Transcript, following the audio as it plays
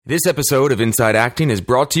This episode of Inside Acting is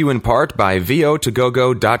brought to you in part by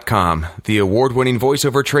VO2GoGo.com, the award-winning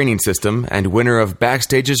voiceover training system and winner of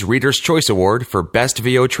Backstage's Reader's Choice Award for Best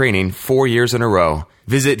VO Training 4 years in a row.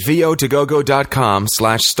 Visit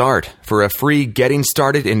VO2GoGo.com/start for a free Getting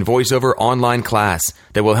Started in VoiceOver online class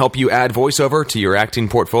that will help you add voiceover to your acting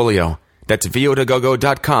portfolio. That's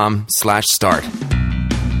VO2GoGo.com/start.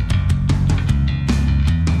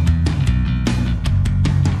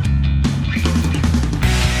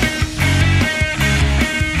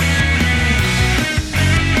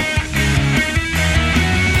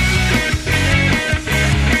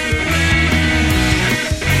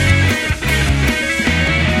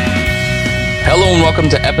 Hello and welcome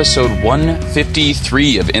to episode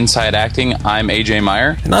 153 of Inside Acting. I'm AJ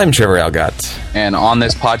Meyer. And I'm Trevor Algatt. And on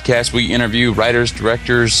this podcast, we interview writers,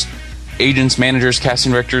 directors, agents, managers,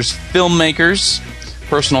 casting directors, filmmakers,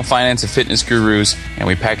 personal finance and fitness gurus, and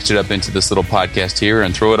we package it up into this little podcast here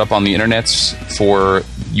and throw it up on the internets for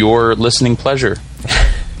your listening pleasure.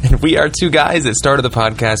 And we are two guys that started the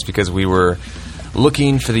podcast because we were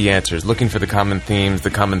looking for the answers, looking for the common themes, the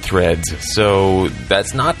common threads. So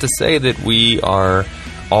that's not to say that we are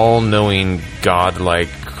all-knowing, godlike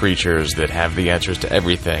creatures that have the answers to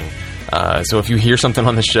everything. So if you hear something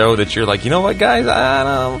on the show that you're like, you know what, guys, I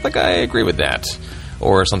don't think I agree with that,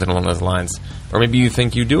 or something along those lines, or maybe you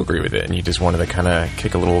think you do agree with it and you just wanted to kind of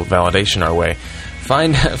kick a little validation our way,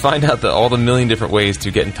 find out all the million different ways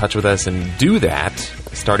to get in touch with us and do that,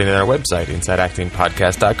 starting at our website,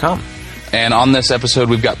 InsideActingPodcast.com. And on this episode,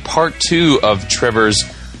 we've got part 2 of Trevor's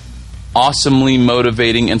awesomely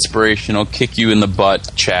motivating, inspirational,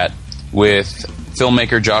 kick-you-in-the-butt chat with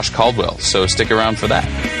filmmaker Josh Caldwell. So stick around for that.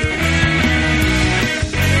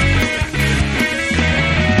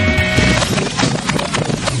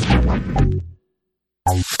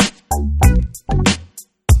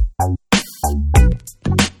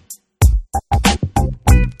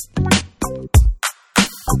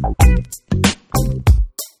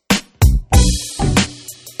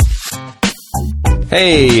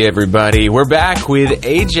 Hey, everybody. We're back with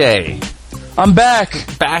AJ. I'm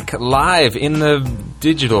back. Back live in the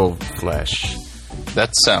digital flesh.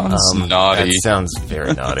 That sounds naughty. That sounds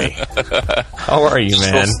very naughty. How are you,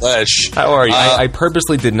 man? Flesh. How are you? I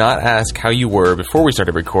purposely did not ask how you were before we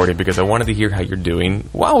started recording because I wanted to hear how you're doing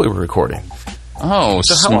while we were recording. Oh,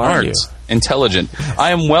 so smart. How are you? Intelligent.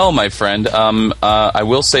 I am well, my friend. I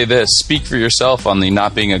will say this. Speak for yourself on the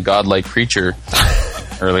not being a godlike creature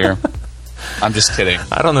earlier. I'm just kidding.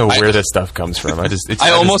 I don't know where this stuff comes from. I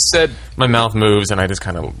almost said my mouth moves and I just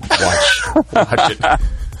kind of watch it.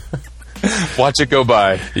 Watch it go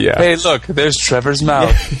by. Yeah. Hey, look, there's Trevor's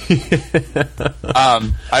mouth.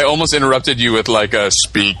 I almost interrupted you with like a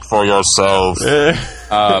speak for yourself.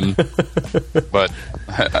 But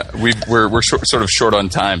we're sort of short on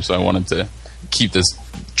time, so I wanted to keep this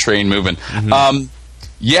train moving. Mm-hmm.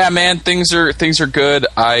 Yeah, man, things are good.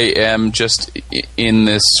 I am just in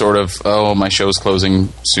this sort of, my show's closing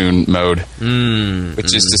soon mode.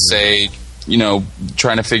 Which is to say,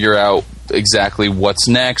 trying to figure out exactly what's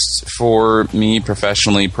next for me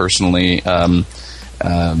professionally, personally, and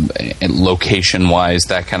location-wise,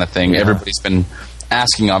 that kind of thing. Yeah. Everybody's been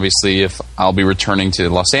asking, obviously, if I'll be returning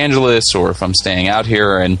to Los Angeles or if I'm staying out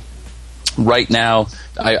here. And right now,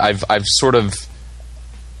 I've sort of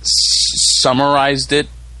summarized it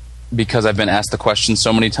because I've been asked the question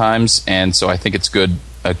so many times, and so I think it's a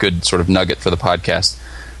good sort of nugget for the podcast.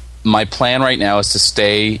 My plan right now is to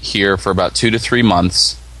stay here for about 2 to 3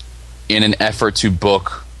 months in an effort to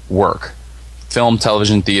book work. Film,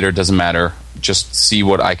 television, theater, doesn't matter. Just see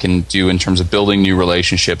what I can do in terms of building new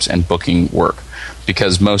relationships and booking work.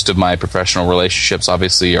 Because most of my professional relationships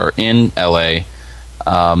obviously are in LA.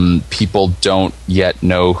 People don't yet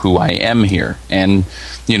know who I am here. And,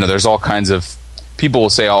 there's all kinds of, people will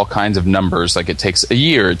say all kinds of numbers, like it takes a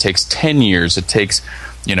year, it takes 10 years, it takes,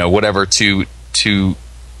 whatever to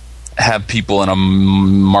have people in a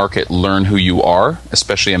market learn who you are,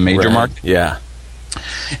 especially a major market. Yeah.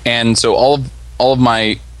 And so all of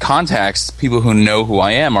my contacts, people who know who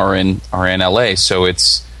I am, are in LA. So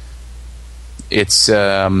it's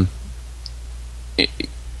going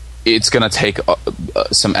to take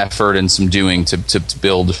some effort and some doing to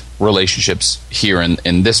build relationships here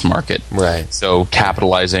in this market. Right. So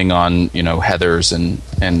capitalizing on Heather's and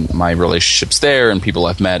my relationships there and people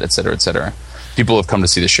I've met, et cetera, et cetera. People have come to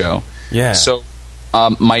see the show. Yeah. So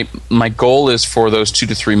my goal is for those 2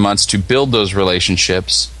 to 3 months to build those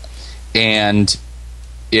relationships, and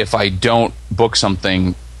if I don't book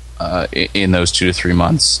something in those 2 to 3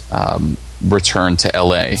 months, return to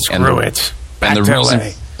LA. Screw it. And the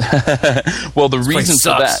reason, well, the reason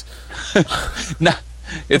for that,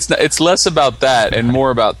 it's less about that and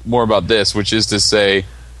more about this, which is to say,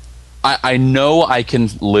 I know I can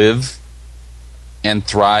live and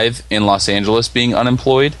thrive in Los Angeles being an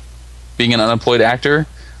unemployed actor.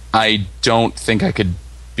 I don't think I could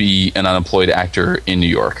be an unemployed actor in New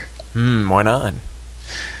York. Why not?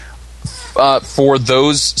 For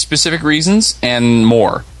those specific reasons and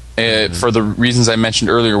more. For the reasons I mentioned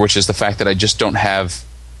earlier, which is the fact that I just don't have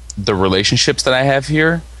the relationships that I have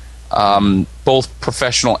here, both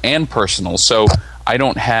professional and personal. So I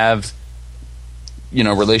don't have,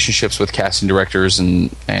 relationships with casting directors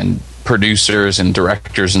and producers and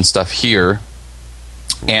directors and stuff here.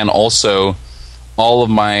 And also, all of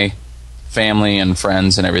my family and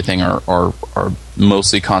friends and everything are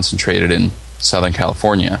mostly concentrated in Southern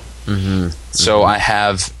California. So I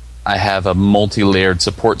have a multi-layered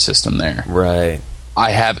support system there. Right.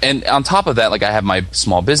 And on top of that, like, I have my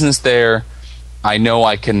small business there. I know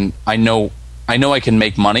I can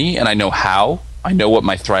make money, and I know how. I know what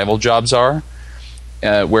my Thrival jobs are.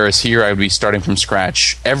 Whereas here, I would be starting from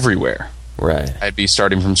scratch everywhere. Right. I'd be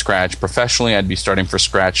starting from scratch professionally. I'd be starting from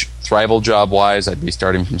scratch Thrival job-wise. I'd be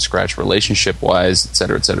starting from scratch relationship-wise, et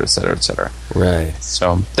cetera, et cetera, et cetera, et cetera. Right.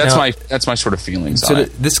 So that's my sort of feelings on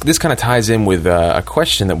it. This kind of ties in with a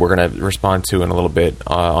question that we're going to respond to in a little bit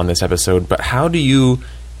on this episode. But how do you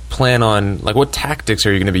plan on, like, what tactics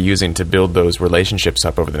are you going to be using to build those relationships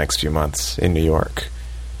up over the next few months in New York?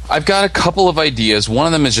 I've got a couple of ideas. One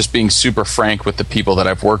of them is just being super frank with the people that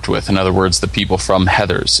I've worked with. In other words, the people from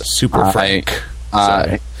Heathers. Super frank.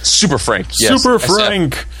 Super frank. Yes. Super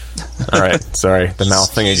frank. All right. Sorry. The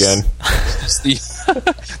mouth thing again.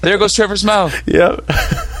 There goes Trevor's mouth. Yep.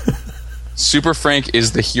 Super Frank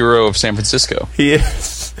is the hero of San Francisco. He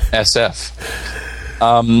is. SF.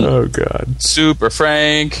 Oh, God. Super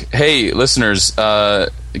Frank. Hey, listeners,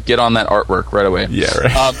 get on that artwork right away. Yeah,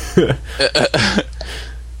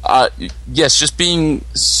 right. Yes, just being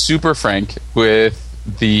super frank with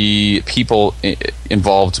the people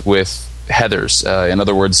involved with Heathers. In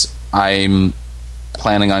other words, I'm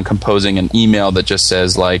planning on composing an email that just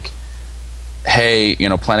says, like, hey,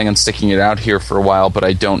 planning on sticking it out here for a while, but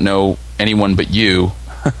I don't know anyone but you.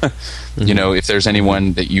 If there's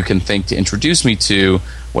anyone that you can think to introduce me to,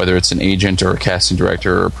 whether it's an agent or a casting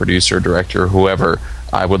director or a producer, director, or whoever,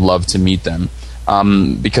 I would love to meet them.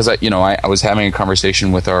 Because I was having a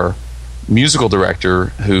conversation with our musical director,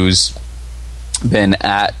 who's been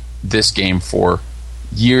at this game for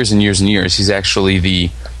years and years and years. He's actually the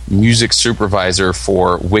music supervisor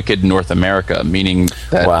for Wicked North America, meaning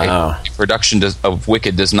that a production of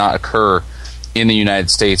Wicked does not occur in the United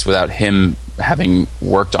States without him having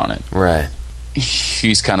worked on it. Right.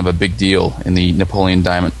 He's kind of a big deal in the Napoleon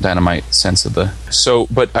Dynamite sense of the...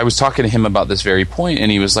 But I was talking to him about this very point, and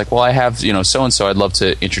he was like, well, I have, so-and-so, I'd love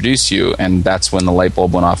to introduce you. And that's when the light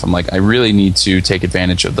bulb went off. I'm like, I really need to take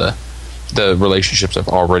advantage of the relationships I've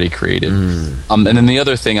already created. And then the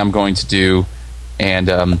other thing I'm going to do, and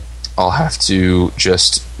I'll have to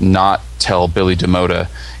just not tell Billy DeMotta,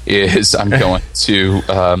 is I'm going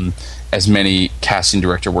to as many casting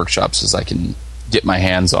director workshops as I can get my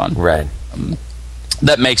hands on. Right.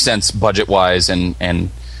 That makes sense budget-wise and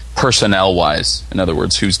personnel-wise. In other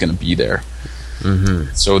words, who's going to be there.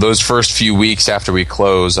 So those first few weeks after we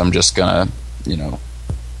close, I'm just going to,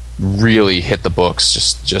 really hit the books.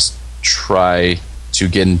 Just try to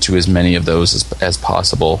get into as many of those as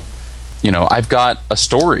possible. I've got a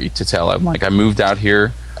story to tell. I'm like, I moved out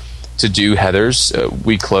here to do Heathers.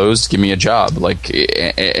 We closed. Give me a job. Like,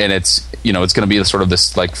 and it's it's going to be sort of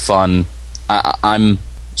this like fun. I'm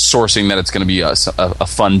sourcing that it's going to be a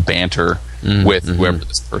fun banter with whoever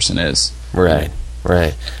this person is. Right.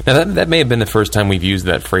 Now that may have been the first time we've used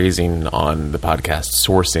that phrasing on the podcast,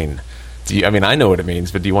 sourcing. I know what it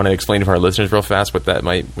means, but do you want to explain to our listeners real fast what that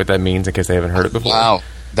means in case they haven't heard it before? Wow,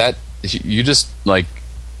 that you just like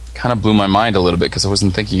kind of blew my mind a little bit, because I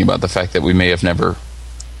wasn't thinking about the fact that we may have never.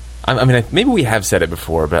 Maybe we have said it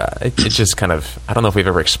before, but it just kind of, I don't know if we've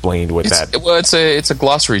ever explained what that... Well, it's a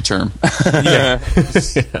glossary term. Yeah.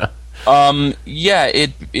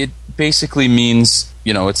 It basically means,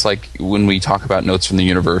 it's like when we talk about notes from the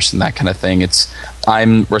universe and that kind of thing,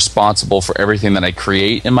 I'm responsible for everything that I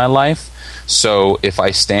create in my life. So if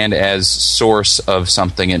I stand as source of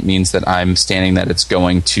something, it means that I'm standing that it's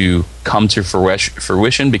going to come to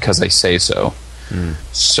fruition because I say so.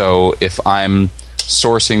 So if I'm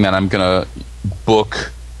sourcing that I'm going to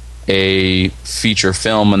book a feature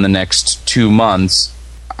film in the next 2 months,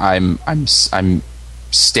 I'm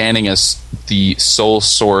standing as the sole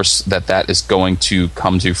source that is going to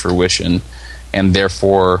come to fruition, and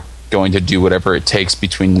therefore going to do whatever it takes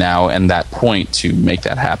between now and that point to make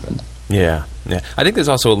that happen. Yeah. Yeah, I think there's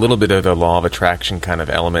also a little bit of a law of attraction kind of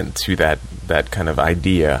element to that kind of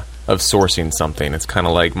idea of sourcing something. It's kind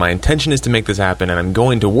of like, my intention is to make this happen, and I'm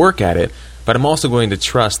going to work at it, but I'm also going to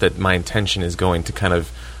trust that my intention is going to kind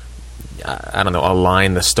of, I don't know,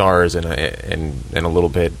 align the stars in a little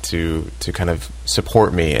bit to kind of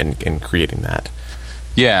support me in creating that.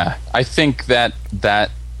 Yeah, I think that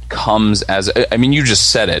comes as, I mean, you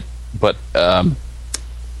just said it, but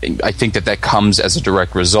I think that comes as a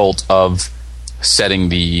direct result of setting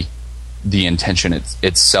the intention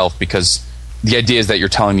itself, because the idea is that you're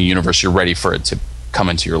telling the universe you're ready for it to come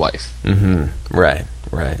into your life. Mm-hmm. Right.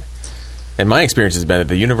 And my experience has been that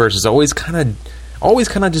the universe is always kind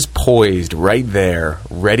of just poised right there,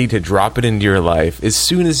 ready to drop it into your life as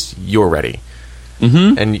soon as you're ready.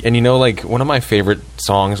 Mm-hmm. And you know, like, one of my favorite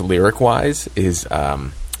songs lyric-wise is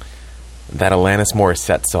that Alanis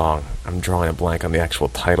Morissette song. I'm drawing a blank on the actual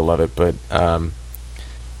title of it, but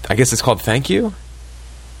I guess it's called Thank You.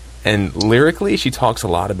 And lyrically, she talks a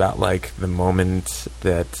lot about, like, the moment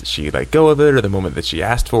that she let go of it, or the moment that she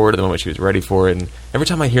asked for it, or the moment she was ready for it. And every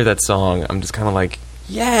time I hear that song, I'm just kind of like,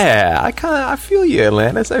 yeah, I feel you,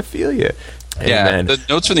 Alanis, I feel you. Yeah, the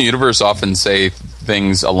notes from the universe often say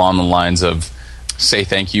things along the lines of, say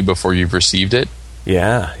thank you before you've received it.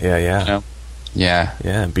 Yeah. You know?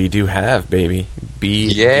 Yeah. Be do have, baby. Be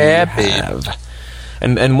yeah, do have.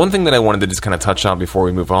 And one thing that I wanted to just kind of touch on before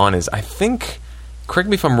we move on is, I think, correct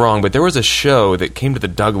me if I'm wrong, but there was a show that came to the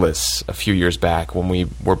Douglas a few years back when we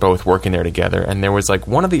were both working there together, and there was, like,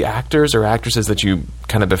 one of the actors or actresses that you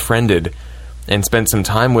kind of befriended and spent some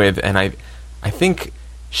time with, and I think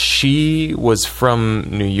she was from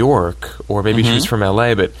New York, or maybe she was from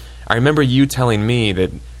LA, but I remember you telling me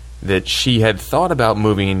that she had thought about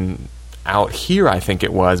moving out here, I think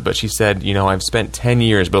it was, but she said, you know, I've spent 10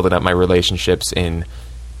 years building up my relationships in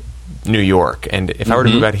New York, and if I were to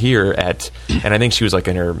move out here and I think she was like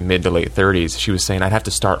in her mid to late 30s, she was saying I'd have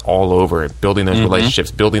to start all over, building those relationships,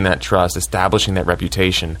 building that trust, establishing that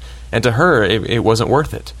reputation, and to her, it wasn't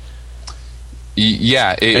worth it.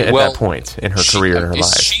 Yeah, at that point in her career and her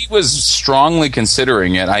life. She was strongly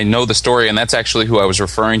considering it. I know the story, and that's actually who I was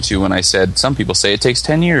referring to when I said some people say it takes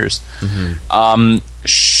 10 years.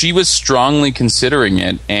 She was strongly considering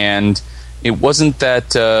it, and it wasn't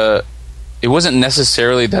that... it wasn't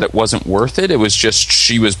necessarily that it wasn't worth it. It was just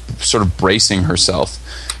she was sort of bracing herself,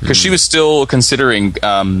 because she was still considering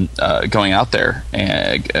going out there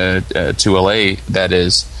to LA, that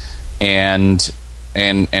is, and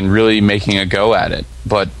really making a go at it.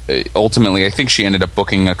 But ultimately, I think she ended up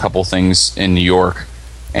booking a couple things in New York,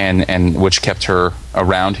 and which kept her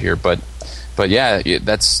around here. But yeah,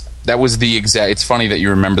 that was the exact. It's funny that you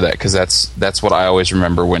remember that, because that's what I always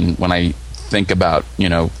remember when I think about, you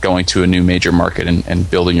know, going to a new major market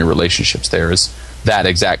and building your relationships there, is that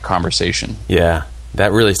exact conversation. Yeah,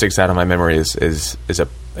 that really sticks out in my memory as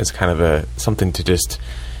kind of a something to just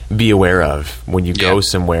be aware of when you go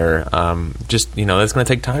somewhere. Just, you know, it's going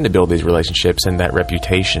to take time to build these relationships and that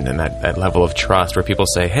reputation and that level of trust where people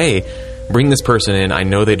say, hey, bring this person in. I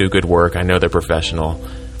know they do good work. I know they're professional.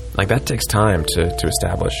 Like, that takes time to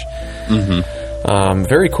establish.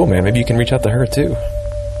 Very cool, man. Maybe you can reach out to her too.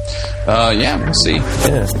 Yeah, we'll see.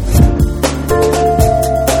 Yeah.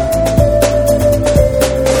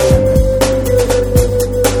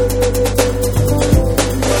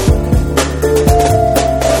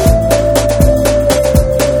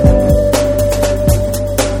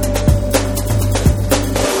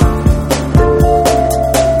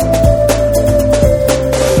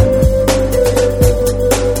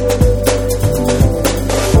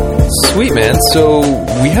 Sweet, man. So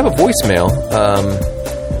we have a voicemail.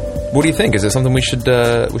 What do you think? Is it something we should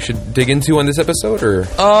dig into on this episode, or?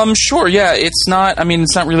 Sure. Yeah, it's not. I mean,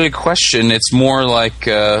 it's not really a question. It's more like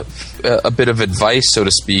a bit of advice, so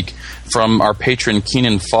to speak, from our patron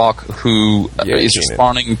Keenan Falk, who is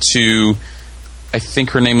responding to. I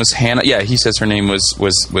think her name was Hannah. Yeah, he says her name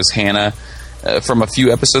was Hannah from a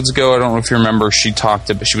few episodes ago. I don't know if you remember. She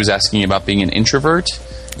was asking about being an introvert.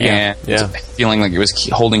 And feeling like it was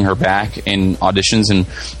holding her back in auditions, and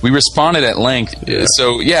we responded at length.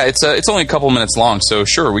 So yeah, it's only a couple minutes long, so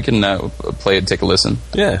sure, we can play it and take a listen.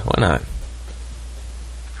 Yeah, why not?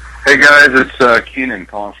 Hey guys, it's Keenan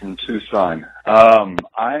calling from Tucson.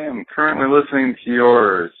 I am currently listening to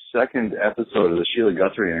your second episode of the Sheila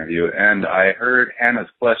Guthrie interview, and I heard Hannah's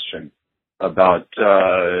question about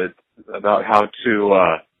how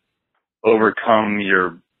to overcome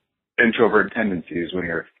your introvert tendencies when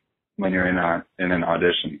you're in an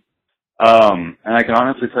audition. And I can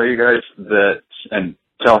honestly tell you guys that, and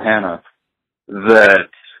tell Hannah that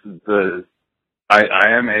I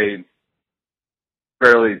am a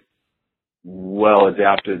fairly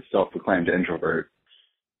well-adapted, self-proclaimed introvert.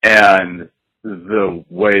 And the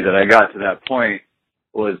way that I got to that point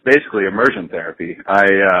was basically immersion therapy.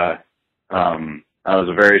 I was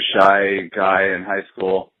a very shy guy in high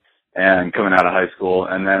school and coming out of high school,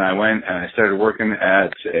 and then I went and I started working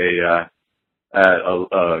at a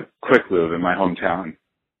Quick Lube in my hometown.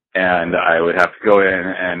 And I would have to go in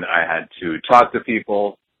and I had to talk to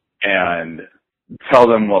people and tell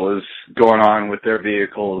them what was going on with their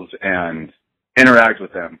vehicles and interact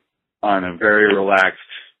with them on a very relaxed,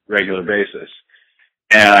 regular basis.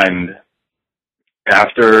 And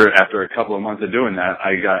after a couple of months of doing that,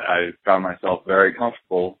 I found myself very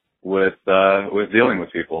comfortable with dealing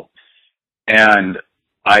with people. And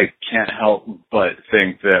I can't help but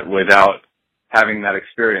think that without having that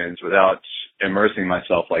experience, without immersing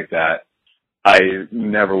myself like that, I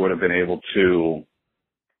never would have been able to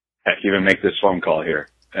even make this phone call here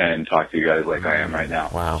and talk to you guys like I am right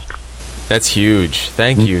now. Wow. That's huge.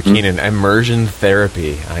 Thank you, Keenan. Immersion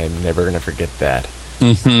therapy. I am never going to forget that.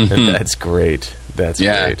 That's great. That's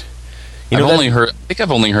great. I've only heard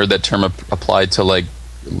that term applied to like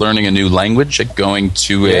learning a new language, like going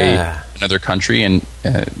to another country and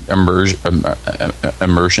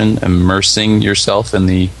immersing yourself in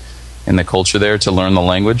the culture there to learn the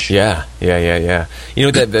language. Yeah. You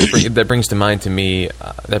know, that brings to mind to me.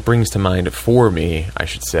 That brings to mind for me, I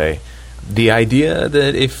should say, the idea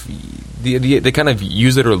that if the kind of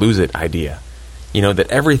use it or lose it idea. You know, that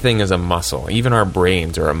everything is a muscle. Even our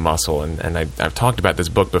brains are a muscle. And I've talked about this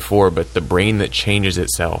book before, but The Brain That Changes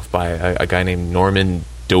Itself by a guy named Norman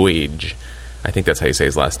Doidge. I think that's how you say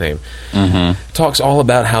his last name. Talks all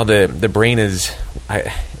about how the brain is.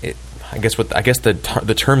 I guess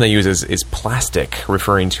the term they use is plastic,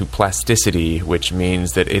 referring to plasticity, which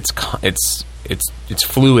means that it's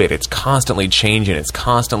fluid. It's constantly changing. It's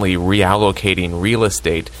constantly reallocating real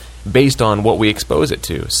estate based on what we expose it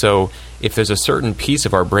to. So if there's a certain piece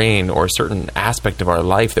of our brain or a certain aspect of our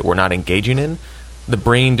life that we're not engaging in, the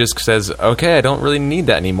brain just says, okay, I don't really need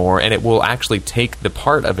that anymore, and it will actually take the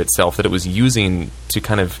part of itself that it was using to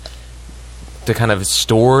kind of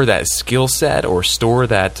store that skill set or store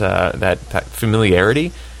that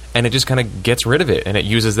familiarity, and it just kind of gets rid of it, and it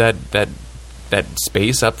uses that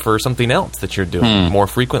space up for something else that you're doing more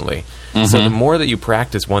frequently. So the more that you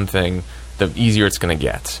practice one thing, the easier it's going to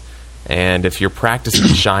get. And if you're practicing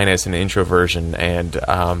shyness and introversion and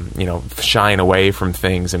shying away from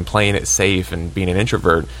things and playing it safe and being an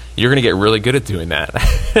introvert, you're going to get really good at doing that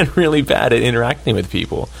and really bad at interacting with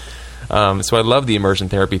people. So I love the immersion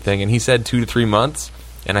therapy thing. And he said 2 to 3 months,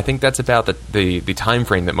 and I think that's about the time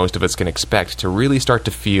frame that most of us can expect to really start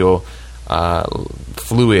to feel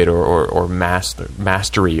fluid or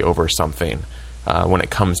mastery over something when it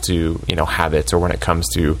comes to habits or when it comes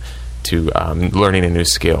to learning a new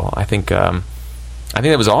skill. I think that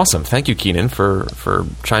was awesome. Thank you, Keenan, for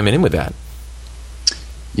chiming in with that.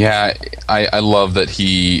 Yeah, I love that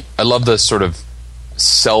I love the sort of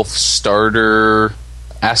self-starter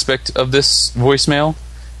aspect of this voicemail.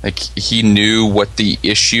 Like, he knew what the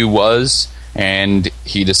issue was, and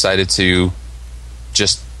he decided to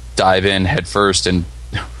just dive in head first and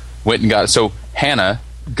went and got it. So, Hannah,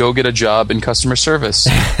 go get a job in customer service.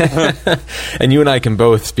 And you and I can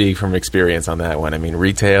both speak from experience on that one. I mean,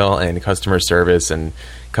 retail and customer service and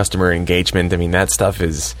customer engagement, I mean, that stuff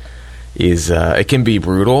is it can be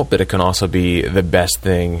brutal, but it can also be the best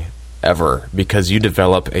thing ever, because you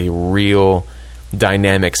develop a real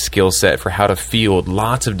dynamic skill set for how to field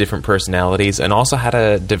lots of different personalities and also how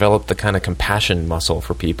to develop the kind of compassion muscle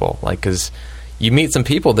for people. Like, because you meet some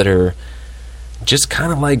people that are just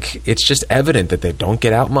kind of like, it's just evident that they don't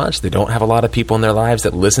get out much. They don't have a lot of people in their lives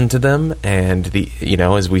that listen to them. And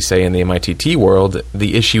as we say in the MITT world,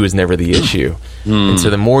 the issue is never the issue. And so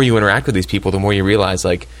the more you interact with these people, the more you realize,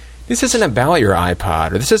 like, this isn't about your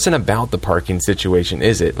iPod, or this isn't about the parking situation,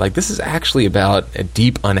 is it? Like, this is actually about a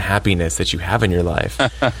deep unhappiness that you have in your life.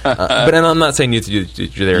 But and I'm not saying you're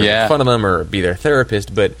there to make fun of them or be their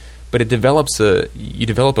therapist, but it develops you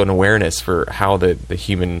develop an awareness for how the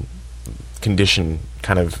human condition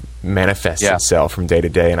kind of manifests itself from day to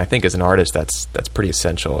day. And I think as an artist, that's pretty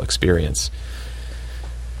essential experience.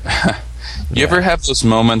 You ever have those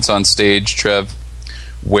moments on stage, Trev,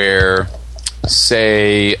 where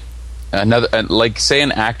say an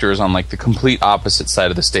actor is on like the complete opposite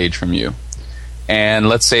side of the stage from you, and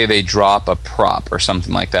let's say they drop a prop or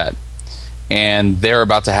something like that, and they're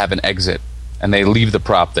about to have an exit, and they leave the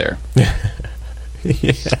prop there.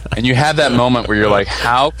 And you have that moment where you're like,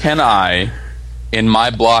 how can I, in my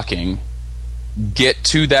blocking, get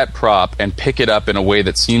to that prop and pick it up in a way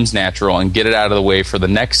that seems natural and get it out of the way for the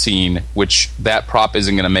next scene, which that prop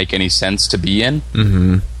isn't going to make any sense to be in.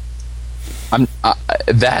 Mm-hmm.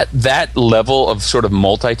 That level of sort of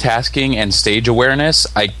multitasking and stage awareness,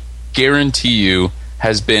 I guarantee you,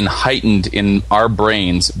 has been heightened in our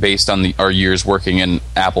brains based on our years working in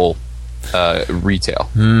Apple retail.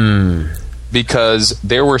 Because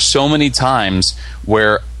there were so many times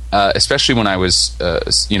where, especially when I was,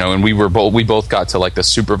 and we both got to like the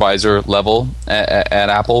supervisor level at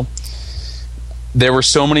Apple. There were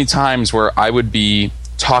so many times where I would be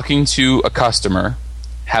talking to a customer,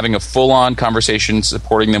 having a full-on conversation,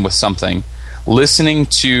 supporting them with something, listening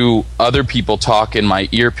to other people talk in my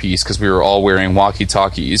earpiece because we were all wearing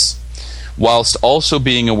walkie-talkies, whilst also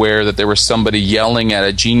being aware that there was somebody yelling at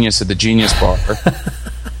a genius at the Genius Bar.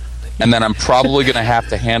 And then I'm probably going to have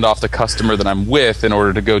to hand off the customer that I'm with in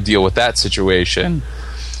order to go deal with that situation.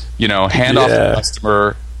 Hand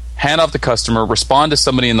off the customer, respond to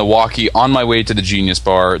somebody in the walkie on my way to the Genius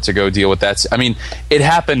Bar to go deal with that. I mean, it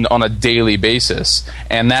happened on a daily basis.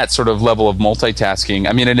 And that sort of level of multitasking,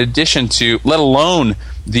 I mean, in addition to, let alone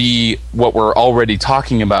what we're already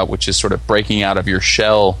talking about, which is sort of breaking out of your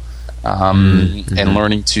shell and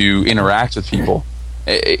learning to interact with people.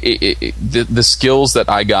 The skills that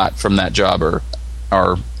I got from that job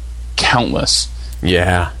are countless.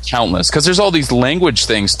 Yeah, countless. Because there's all these language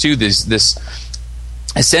things too. This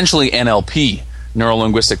essentially NLP, neuro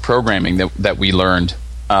linguistic programming, that we learned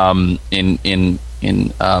in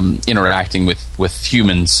interacting with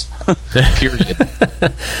humans. Period.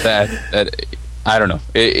 that I don't know.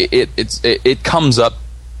 It comes up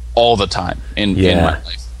all the time in my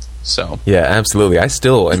life. So yeah, absolutely. I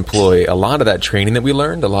still employ a lot of that training that we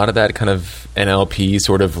learned, a lot of that kind of NLP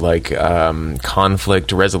sort of like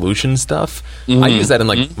conflict resolution stuff. I use that in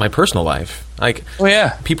like my personal life. Like,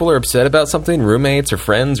 people are upset about something, roommates or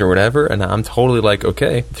friends or whatever, and I'm totally like,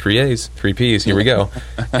 okay, 3 A's, 3 P's, here we go,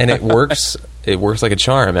 and it works. It works like a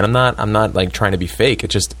charm, and I'm not like trying to be fake.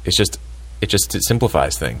 It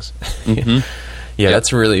simplifies things.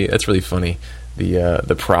 That's really funny.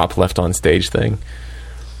 The prop left on stage thing.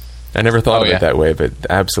 I never thought of it that way, but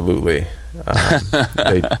absolutely,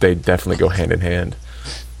 they definitely go hand in hand.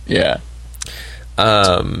 Yeah.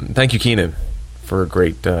 Thank you, Keenan, for a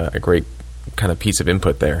great kind of piece of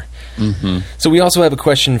input there. So we also have a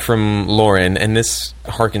question from Lauren, and this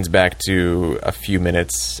harkens back to a few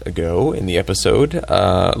minutes ago in the episode.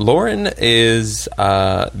 Lauren is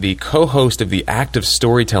the co-host of the Active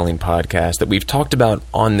Storytelling podcast that we've talked about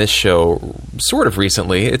on this show sort of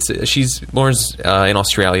recently. Lauren's in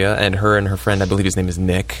Australia, and her friend, I believe his name is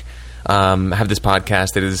Nick, have this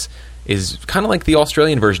podcast that is kind of like the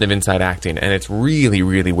Australian version of Inside Acting, and it's really,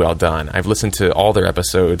 really well done. I've listened to all their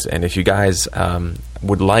episodes, and if you guys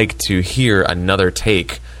would like to hear another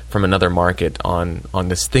take from another market on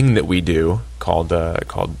this thing that we do called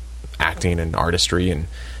acting and artistry and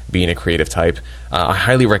being a creative type, I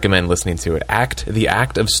highly recommend listening to it. The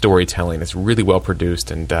Act of Storytelling. It's really well produced,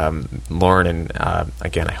 and Lauren and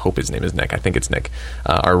again, I hope his name is Nick. I think it's Nick.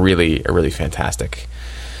 Are really fantastic.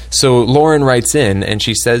 So Lauren writes in, and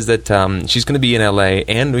she says that she's going to be in LA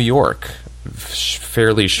and New York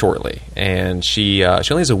fairly shortly, and she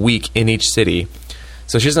only has a week in each city,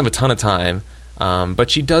 so she doesn't have a ton of time,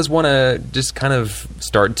 but she does want to just kind of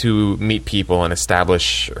start to meet people and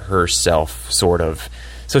establish herself, sort of.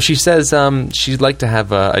 So she says she'd like to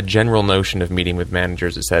have a general notion of meeting with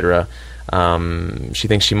managers, etc. She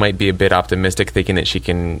thinks she might be a bit optimistic, thinking that she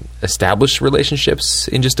can establish relationships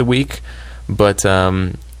in just a week, but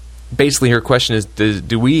basically her question is,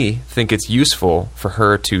 do we think it's useful for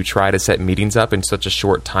her to try to set meetings up in such a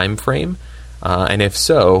short time frame? And if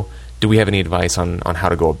so, do we have any advice on how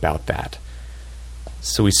to go about that?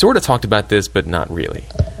 So we sort of talked about this, but not really.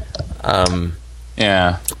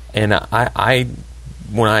 Yeah. And I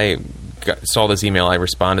when I saw this email, I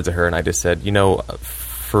responded to her, and I just said,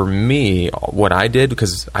 for me, what I did,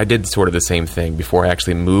 because I did sort of the same thing before I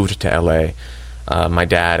actually moved to LA. My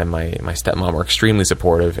dad and my stepmom were extremely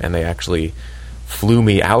supportive, and they actually flew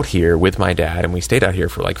me out here with my dad, and we stayed out here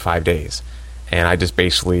for like 5 days. And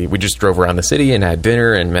we just drove around the city and had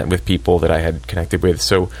dinner and met with people that I had connected with.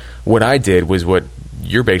 So what I did was what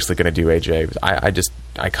you're basically going to do, AJ.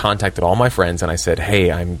 I contacted all my friends, and I said,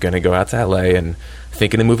 hey, I'm going to go out to LA and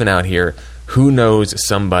thinking of moving out here. Who knows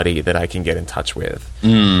somebody that I can get in touch with?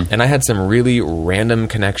 And I had some really random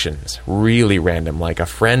connections, really random, like a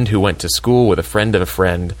friend who went to school with a friend of a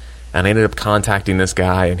friend, and I ended up contacting this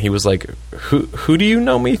guy, and he was like, who do you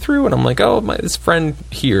know me through? And I'm like, this friend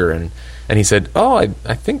here, and he said, I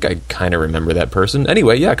think I kind of remember that person.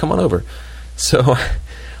 Anyway, yeah, come on over. So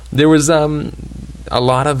there was a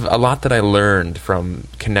lot that I learned from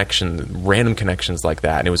random connections like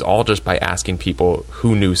that, and it was all just by asking people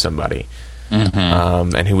who knew somebody,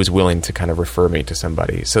 and who was willing to kind of refer me to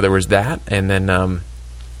somebody. So there was that, and then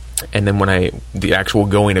when the actual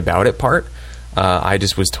going about it part, I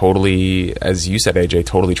just was totally, as you said, AJ,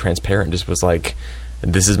 totally transparent. Just was like,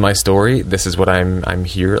 this is my story. This is what I'm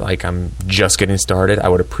here. Like, I'm just getting started. I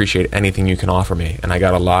would appreciate anything you can offer me. And I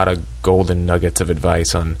got a lot of golden nuggets of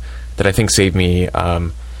advice that I think saved me.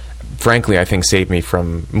 Frankly, I think saved me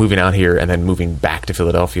from moving out here and then moving back to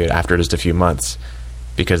Philadelphia after just a few months,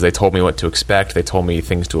 because they told me what to expect. They told me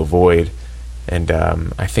things to avoid. And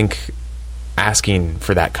I think asking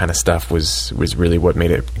for that kind of stuff was really what made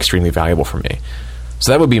it extremely valuable for me.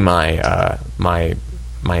 So that would be my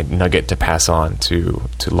nugget to pass on to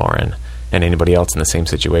Lauren and anybody else in the same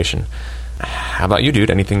situation. How about you,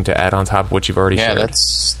 dude? Anything to add on top of what you've already shared? Yeah,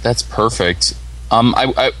 that's perfect.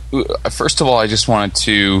 I first of all, I just wanted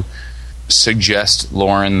to suggest,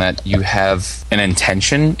 Lauren, that you have an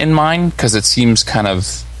intention in mind, because it seems kind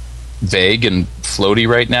of vague and floaty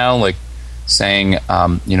right now, like saying,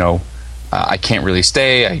 I can't really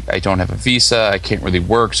stay, I don't have a visa, I can't really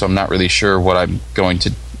work, so I'm not really sure what I'm going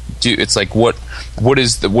to do. It's like, what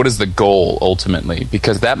is the goal ultimately?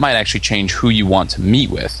 Because that might actually change who you want to meet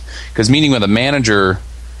with. Because meeting with a manager,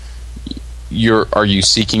 are you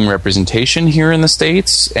seeking representation here in the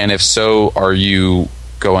States? And if so, are you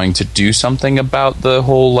going to do something about the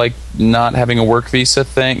whole like not having a work visa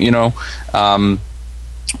thing?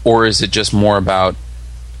 Or is it just more about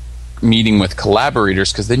meeting with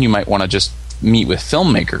collaborators? Because then you might want to just meet with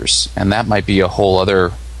filmmakers, and that might be a whole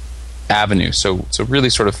other avenue. So really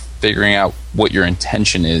sort of figuring out what your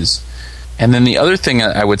intention is. And then the other thing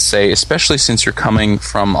I would say, especially since you're coming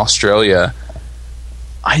from Australia,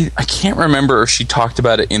 I can't remember if she talked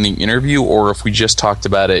about it in the interview or if we just talked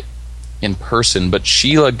about it in person, but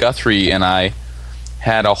Sheila Guthrie and I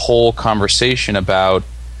had a whole conversation about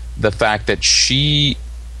the fact that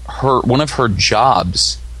one of her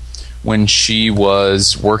jobs when she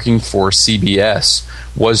was working for CBS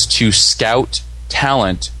was to scout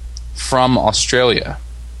talent from Australia.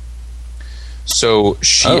 So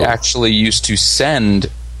she actually used to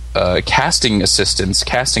send casting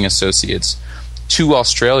associates to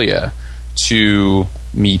Australia to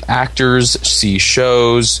meet actors, see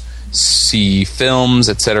shows, see films,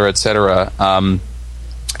 etc.,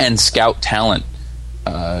 and scout talent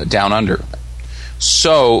down under.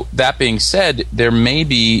 So, that being said, there may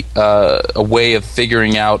be a way of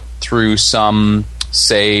figuring out through some,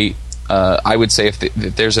 say, I would say if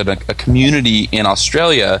there's a community in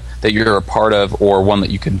Australia that you're a part of, or one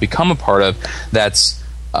that you can become a part of, that's,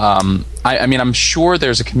 I mean, I'm sure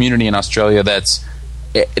there's a community in Australia that's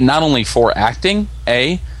not only for acting,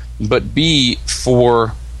 A, but B,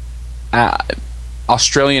 for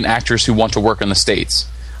Australian actors who want to work in the States.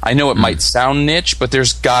 I know it might sound niche, but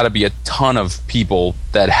there's got to be a ton of people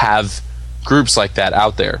that have groups like that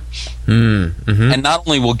out there. Mm-hmm. And not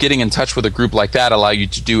only will getting in touch with a group like that allow you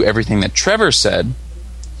to do everything that Trevor said,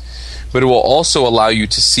 but it will also allow you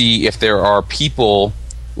to see if there are people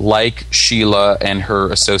like Sheila and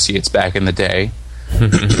her associates back in the day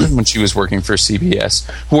when she was working for CBS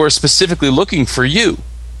who are specifically looking for you.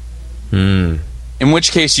 In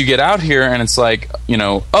which case you get out here and it's like,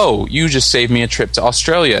 oh, you just saved me a trip to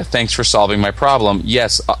Australia. Thanks for solving my problem.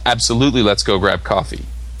 Yes, absolutely, let's go grab coffee.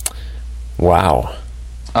 Wow.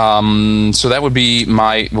 So that would be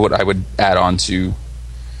what I would add on to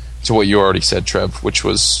what you already said, Trev, which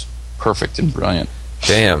was perfect and brilliant.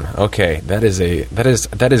 Damn. Okay, that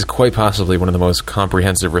is quite possibly one of the most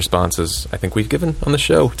comprehensive responses I think we've given on the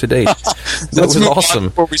show to date. That was awesome.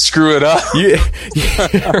 Before we screw it up. Yeah,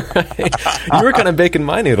 right. You were kind of baking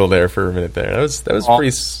my noodle there for a minute there. That was pretty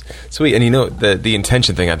sweet. And the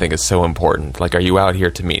intention thing I think is so important. Like, are you out here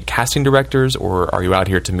to meet casting directors, or are you out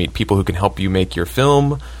here to meet people who can help you make your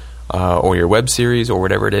film or your web series or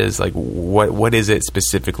whatever it is? Like, what is it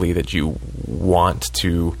specifically that you want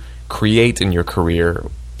to create in your career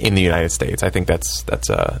in the United States? I think that's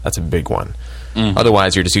a big one. Mm-hmm.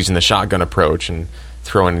 Otherwise, you're just using the shotgun approach and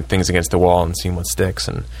throwing things against the wall and seeing what sticks.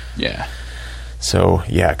 And yeah. So,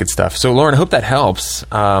 yeah, good stuff. So, Lauren, I hope that helps.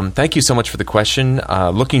 Thank you so much for the question.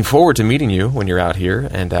 Looking forward to meeting you when you're out here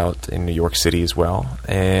and out in New York City as well.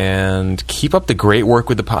 And keep up the great work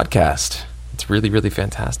with the podcast. It's really, really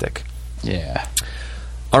fantastic. Yeah.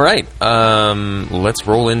 All right. Let's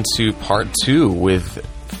roll into part 2 with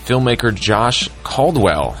filmmaker Josh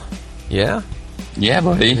Caldwell. Yeah? Yeah,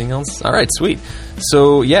 buddy. Anything else? All right, sweet.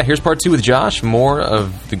 So, yeah, here's part 2 with Josh. More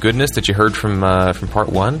of the goodness that you heard from part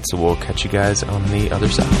 1. So we'll catch you guys on the other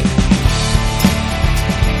side.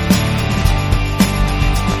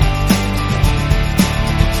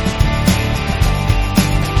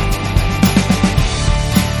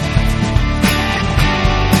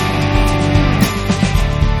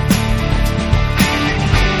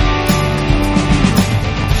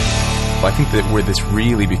 where this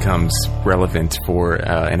really becomes relevant for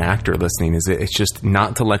an actor listening is it's just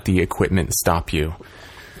not to let the equipment stop you.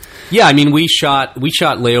 Yeah, I mean, we shot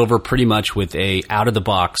Layover pretty much with a out of the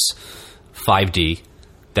box 5D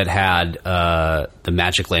that had the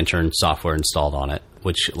Magic Lantern software installed on it,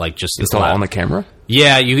 which like just installed on the camera.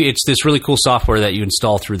 Yeah, it's this really cool software that you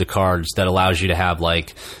install through the cards that allows you to have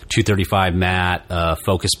like 235 matte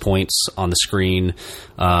focus points on the screen.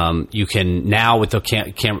 You can now with the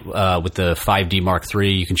with the 5D Mark III,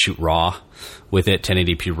 you can shoot RAW with it,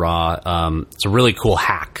 1080p RAW. It's a really cool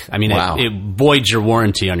hack. I mean, wow. it voids your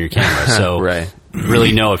warranty on your camera, so right.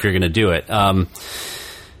 really know if you're going to do it.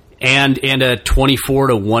 And a 24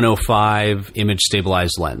 to 105 image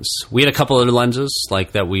stabilized lens. We had a couple other lenses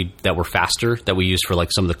like that were faster that we used for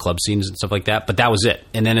like some of the club scenes and stuff like that, but that was it.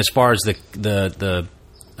 And then as far as the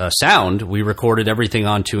sound, we recorded everything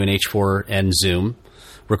onto an H4n Zoom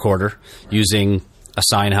recorder using a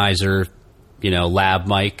Sennheiser, lav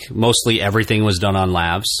mic. Mostly everything was done on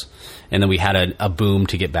lavs, and then we had a boom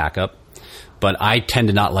to get backup. But I tend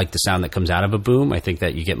to not like the sound that comes out of a boom. I think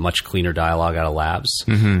that you get much cleaner dialogue out of lavs.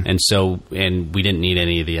 Mm-hmm. And we didn't need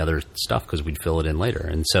any of the other stuff because we'd fill it in later.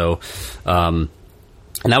 And so, and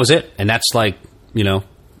that was it. And that's like,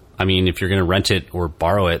 I mean, if you're going to rent it or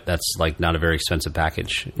borrow it, that's like not a very expensive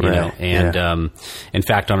package, you know? And, in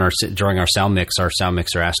fact, during our sound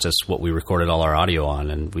mixer asked us what we recorded all our audio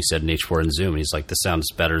on. And we said an H4n Zoom. And he's like, this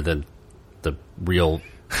sounds better than the real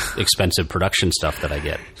expensive production stuff that I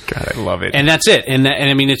get. God, I love it. And that's it. And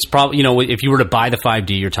I mean, it's probably, if you were to buy the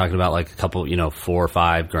 5D, you're talking about like a couple, $4 or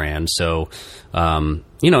 $5,000. So,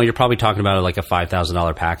 you're probably talking about like a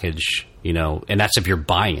 $5,000 package, and that's if you're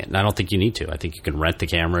buying it. And I don't think you need to. I think you can rent the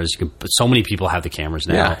cameras. So many people have the cameras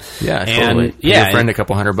now. Yeah, and, totally. Your friend a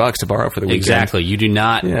couple $100 to borrow for the weekend. Exactly. You do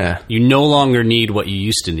not, you no longer need what you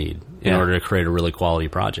used to need in order to create a really quality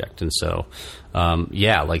project. And so,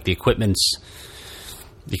 like the equipment's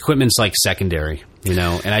like secondary, and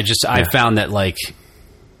I found that like,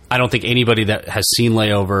 I don't think anybody that has seen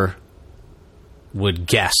Layover would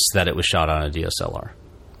guess that it was shot on a DSLR.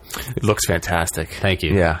 It looks fantastic. Thank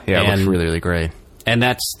you. Yeah. It looks really, really great. And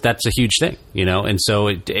that's a huge thing, and so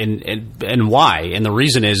and why? And the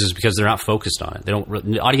reason is because they're not focused on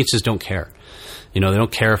it. Audiences don't care. They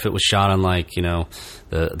don't care if it was shot on like,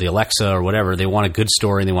 the Alexa or whatever. They want a good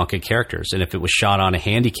story and they want good characters. And if it was shot on a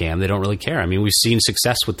Handycam, they don't really care. I mean, we've seen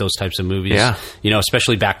success with those types of movies,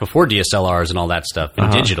 especially back before DSLRs and all that stuff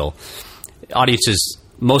and digital. Audiences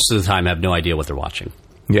most of the time have no idea what they're watching.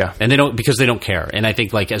 Yeah. And because they don't care. And I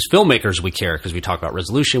think like as filmmakers, we care because we talk about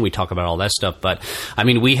resolution, we talk about all that stuff. But I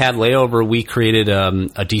mean, we had Layover, we created a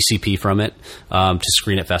DCP from it to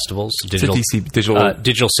screen at festivals.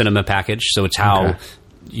 Digital cinema package. So it's how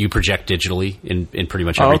you project digitally in pretty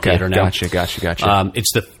much every theater now. Gotcha.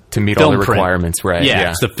 It's the to meet film all the print. requirements, right?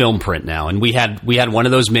 Yeah, it's the film print now. And we had one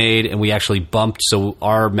of those made, and we actually bumped. So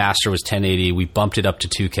our master was 1080. We bumped it up to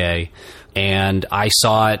 2K. And I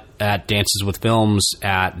saw it at Dances with Films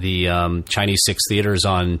at the Chinese Six Theaters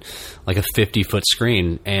on like a 50-foot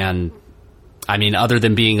screen. And I mean, other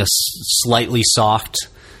than being a slightly soft,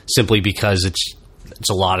 simply because it's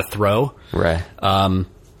a lot of throw. Right.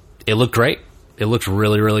 It looked great. It looked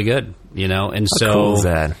really, really good. And How so cool is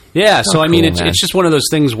that? Yeah. So I mean, cool, it's just one of those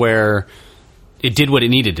things where it did what it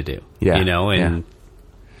needed to do. Yeah. And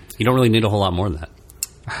you don't really need a whole lot more than that.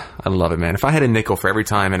 I love it, man. If I had a nickel for every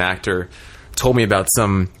time an actor told me about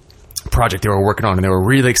some project they were working on and they were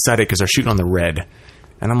really excited because they're shooting on the Red,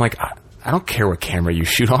 and I'm like, I don't care what camera you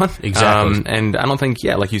shoot on. Exactly. And I don't think,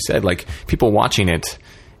 like you said, like people watching it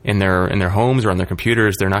in their homes or on their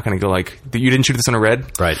computers, they're not going to go like, you didn't shoot this on a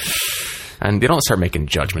Red? Right. And they don't start making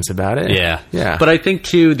judgments about it. Yeah. But I think,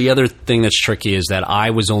 too, the other thing that's tricky is that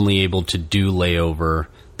I was only able to do Layover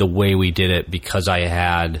the way we did it because I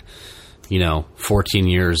had 14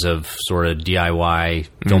 years of sort of DIY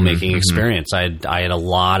filmmaking experience. I had a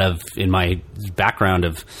lot of, in my background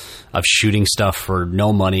of shooting stuff for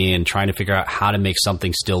no money and trying to figure out how to make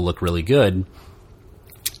something still look really good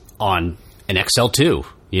on an XL2,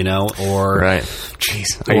 or... Right.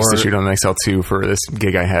 Jeez. I used to shoot on an XL2 for this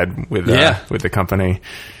gig I had with the company.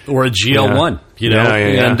 Or a GL1,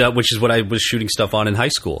 and which is what I was shooting stuff on in high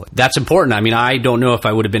school. That's important. I mean, I don't know if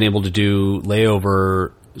I would have been able to do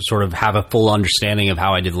Layover, sort of have a full understanding of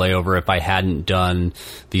how I did Layover if I hadn't done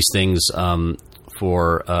these things we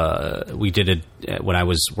did it when I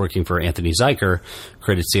was working for Anthony Zeiker,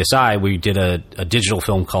 created CSI. We did a digital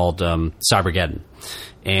film called Cybergeddon.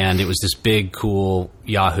 And it was this big, cool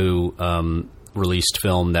Yahoo released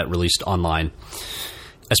film that released online.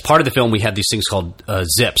 as part of the film, we had these things called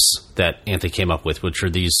zips that Anthony came up with, which are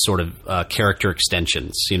these sort of character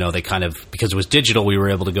extensions. They kind of, because it was digital, we were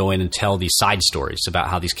able to go in and tell these side stories about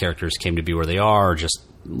how these characters came to be where they are, or just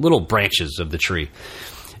little branches of the tree.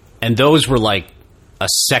 And those were like a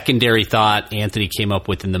secondary thought Anthony came up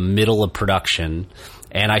with in the middle of production.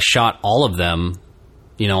 And I shot all of them,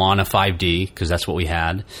 on a 5D, because that's what we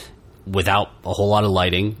had, without a whole lot of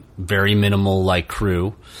lighting, very minimal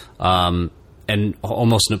crew, and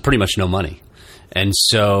almost pretty much no money. And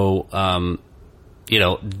so, I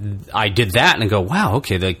did that and I go, wow,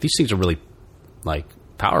 okay, these things are really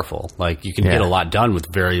powerful. You can get a lot done with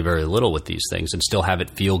very, very little with these things and still have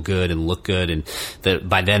it feel good and look good. And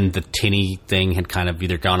by then the tinny thing had kind of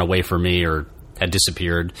either gone away for me or had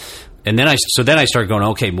disappeared. And then I started going,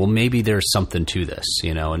 okay, well, maybe there's something to this,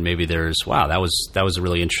 and maybe that was a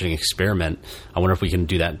really interesting experiment. I wonder if we can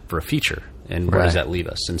do that for a feature, and where does that leave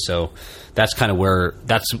us? And so that's kind of where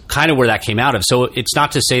that came out of. So it's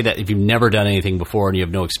not to say that if you've never done anything before and you have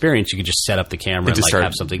no experience, you can just set up the camera and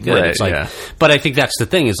have something good. Right, it's but I think that's the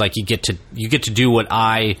thing is you get to do what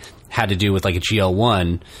I had to do with a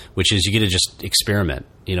GL1, which is you get to just experiment,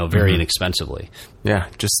 very inexpensively. Yeah,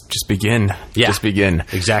 just begin. Yeah, just begin.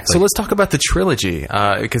 Exactly. So let's talk about the trilogy,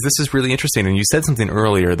 because this is really interesting. And you said something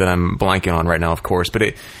earlier that I'm blanking on right now, of course, but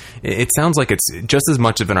it sounds like it's just as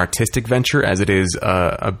much of an artistic venture as it is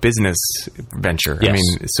a business venture. Yes. I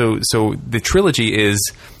mean, so the trilogy is,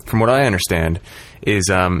 from what I understand, is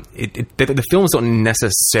the films don't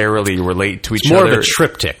necessarily relate to each it's other. More of a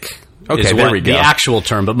triptych. Okay, there we go. The actual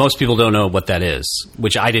term, but most people don't know what that is,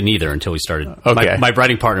 which I didn't either until we started. Okay. My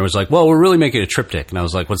writing partner was like, well, we're really making a triptych. And I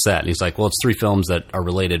was like, what's that? And he's like, well, it's 3 films that are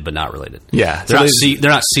related but not related. Yeah. They're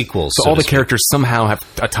not sequels. So all the characters somehow have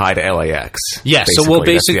a tie to LAX. Yeah.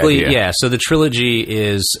 Basically, yeah. So the trilogy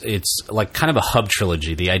it's kind of a hub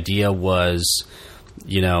trilogy. The idea was,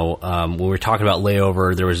 when we were talking about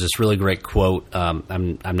Layover, there was this really great quote.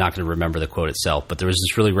 I'm not going to remember the quote itself, but there was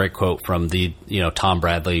this really great quote from the Tom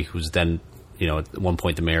Bradley, who's then at one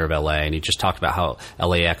point the mayor of LA, and he just talked about how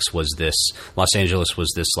LAX was this, Los Angeles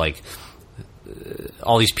was this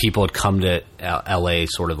all these people had come to LA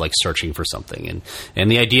sort of searching for something, and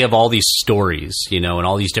the idea of all these stories, and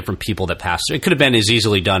all these different people that passed through. It could have been as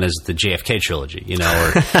easily done as the JFK trilogy,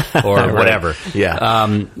 or right. whatever. Yeah.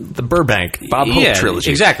 The Burbank Bob Hope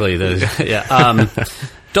trilogy. Exactly.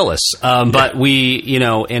 Dulles. But we,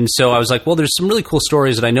 and so I was like, well, there's some really cool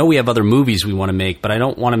stories that I know we have other movies we want to make, but I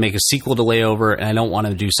don't want to make a sequel to Layover, and I don't want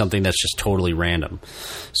to do something that's just totally random.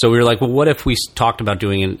 So we were like, well, what if we talked about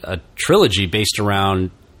doing a trilogy based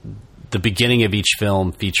around the beginning of each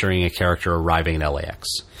film featuring a character arriving at LAX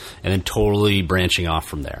and then totally branching off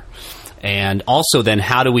from there. And also then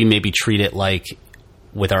how do we maybe treat it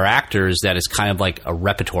with our actors that is kind of like a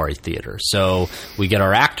repertory theater. So we get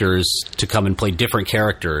our actors to come and play different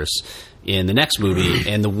characters in the next movie,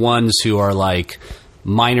 and the ones who are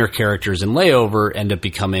minor characters in Layover end up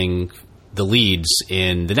becoming the leads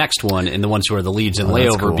in the next one, and the ones who are the leads in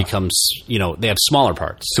Layover becomes, they have smaller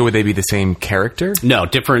parts. So would they be the same character? No,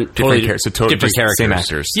 different characters. Same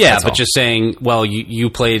actors. Yeah, but just saying, well, you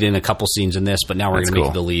played in a couple scenes in this, but now we're going to make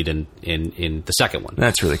you the lead in the second one.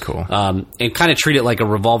 That's really cool. And kind of treat it like a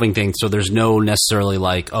revolving thing, so there's no necessarily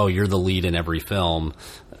oh, you're the lead in every film.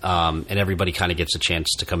 And everybody kind of gets a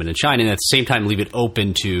chance to come in and shine, and at the same time leave it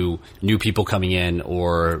open to new people coming in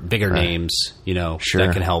or bigger names, that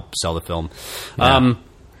can help sell the film.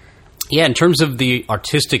 Yeah. In terms of the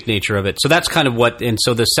artistic nature of it, so that's kind of and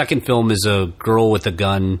so the second film is a girl with a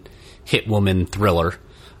gun hit woman thriller.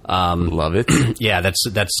 Love it. Yeah,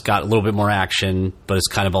 that's got a little bit more action, but it's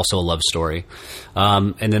kind of also a love story.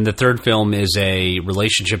 And then the third film is a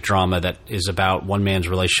relationship drama that is about one man's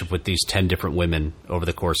relationship with these 10 different women over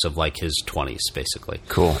the course of his 20s, basically.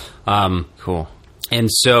 Cool. Cool. And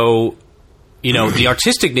so, the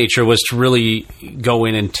artistic nature was to really go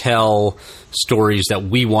in and tell stories that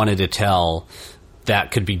we wanted to tell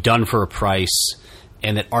that could be done for a price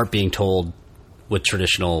and that aren't being told with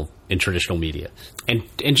traditional media, and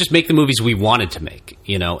just make the movies we wanted to make,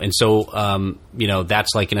 and so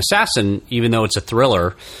that's like an Assassin, even though it's a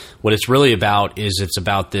thriller. What it's really about is it's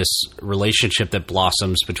about this relationship that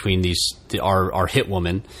blossoms between our hit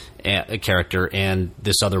woman character and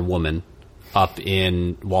this other woman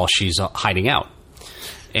while she's hiding out.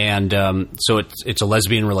 And so it's a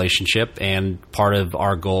lesbian relationship, and part of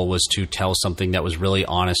our goal was to tell something that was really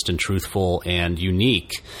honest and truthful and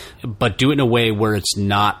unique, but do it in a way where it's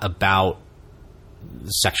not about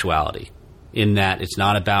sexuality, in that it's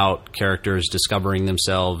not about characters discovering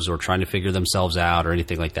themselves or trying to figure themselves out or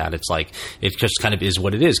anything like that. It's it just kind of is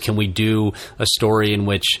what it is. Can we do a story in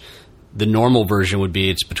which the normal version would be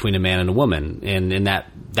it's between a man and a woman. And in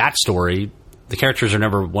that story, the characters are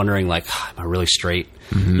never wondering like, am I really straight?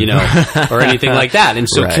 You know, or anything like that. And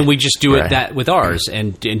so can we just do it that with ours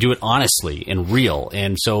and do it honestly and real?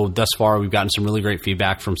 And so thus far we've gotten some really great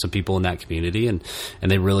feedback from some people in that community, and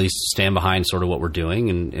they really stand behind sort of what we're doing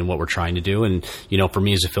and what we're trying to do. And, you know, for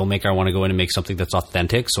me as a filmmaker, I want to go in and make something that's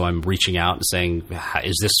authentic. So I'm reaching out and saying,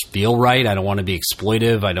 is this feel right? I don't want to be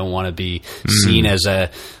exploitive. I don't want to be seen as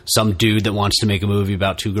some dude that wants to make a movie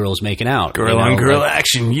about two girls making out. Girl on girl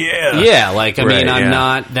action. Yeah. Yeah. Like, I mean, I'm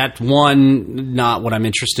not, that one, not what I'm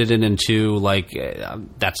interested in, and two, like,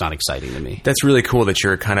 that's not exciting to me. That's really cool that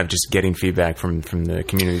you're kind of just getting feedback from the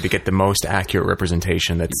community to get the most accurate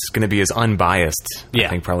representation that's going to be as unbiased, I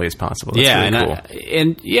think, probably as possible. That's really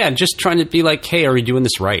cool. And just trying to be like, hey, are we doing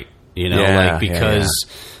this right? You know, because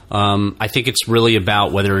I think it's really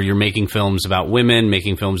about whether you're making films about women,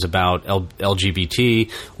 making films about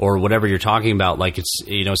LGBT, or whatever you're talking about. Like, it's,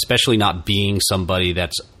 you know, especially not being somebody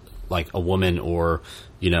that's like a woman or,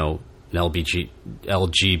 you know, an LGBT,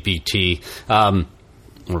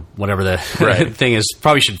 or whatever the thing is.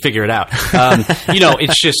 Probably should figure it out. You know,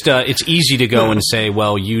 it's just it's easy to go and say,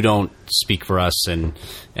 well, you don't speak for us, and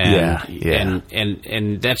that's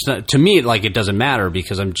not, to me, like, it doesn't matter,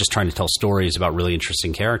 because I'm just trying to tell stories about really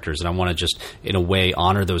interesting characters, and I want to just, in a way,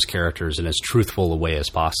 honor those characters in as truthful a way as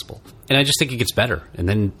possible. And I just think it gets better, and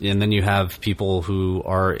then you have people who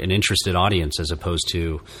are an interested audience as opposed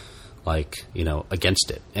to, like, you know, against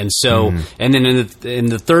it. And so, and then in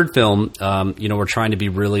the third film, you know, we're trying to be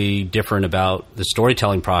really different about the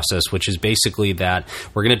storytelling process, which is basically that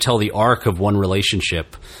we're going to tell the arc of one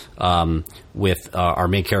relationship with our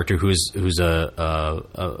main character, who's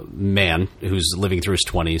a man who's living through his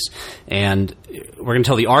 20s, and we're going to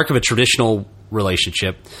tell the arc of a traditional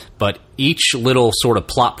relationship, but each little sort of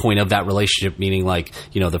plot point of that relationship, meaning, like,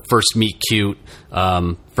 you know, the first meet cute,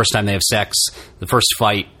 first time they have sex, the first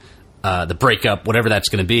fight, the breakup, whatever that's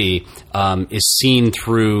going to be, is seen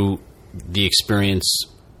through the experience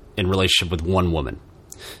in relationship with one woman.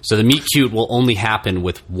 So the meet cute will only happen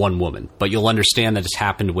with one woman, but you'll understand that it's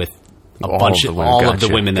happened with all of the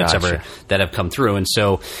women that have come through. And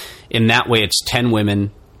so in that way, it's 10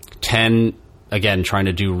 women, 10, again, trying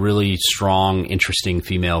to do really strong, interesting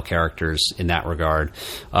female characters in that regard.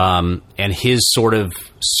 And his sort of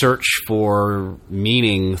search for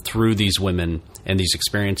meaning through these women and these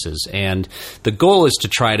experiences. And the goal is to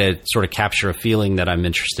try to sort of capture a feeling that I'm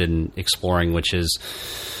interested in exploring, which is,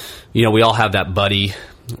 you know, we all have that buddy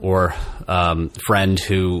or friend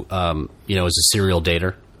who, you know, is a serial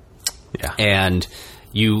dater. Yeah. And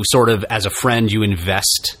you sort of, as a friend, you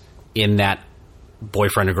invest in that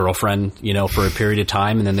boyfriend or girlfriend, you know, for a period of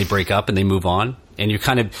time, and then they break up and they move on. And you're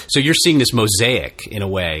kind of, so you're seeing this mosaic in a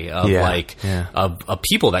way of of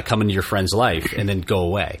people that come into your friend's life and then go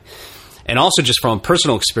away. And also, just from a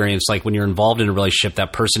personal experience, like, when you're involved in a relationship,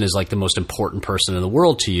 that person is like the most important person in the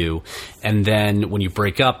world to you. And then when you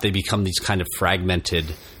break up, they become these kind of fragmented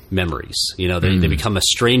memories. You know, they become a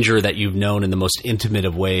stranger that you've known in the most intimate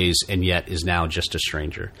of ways, and yet is now just a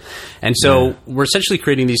stranger. And so we're essentially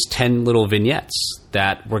creating these 10 little vignettes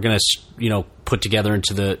that we're going to, you know, put together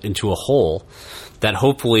into a whole that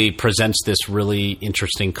hopefully presents this really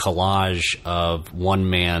interesting collage of one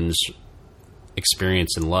man's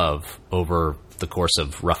experience in love over the course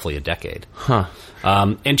of roughly a decade.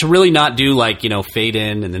 And to really not do, like, you know, fade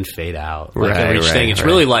in and then fade out, like, every each thing. It's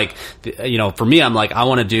really like, you know, for me, I'm like, I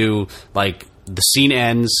want to do, like, the scene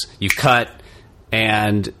ends, you cut,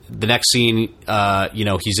 and the next scene, you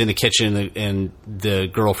know, he's in the kitchen and the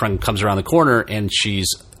girlfriend comes around the corner and she's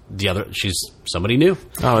somebody new.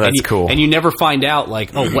 Oh, that's cool. And you never find out,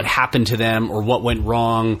 like, oh, what happened to them, or what went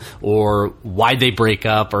wrong, or why they break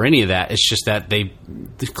up, or any of that. It's just that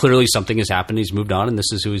clearly something has happened. He's moved on, and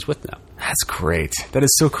this is who he's with now. That's great. That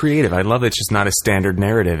is so creative. I love it's just not a standard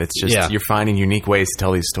narrative. It's just you're finding unique ways to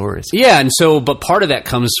tell these stories. Yeah, and so, but part of that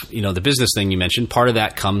comes, you know, the business thing you mentioned, part of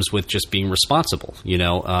that comes with just being responsible. You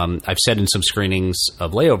know, I've said in some screenings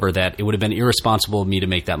of Layover that it would have been irresponsible of me to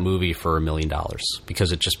make that movie for $1 million,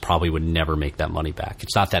 because it just probably would never make that money back.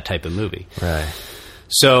 It's not that type of movie. Right.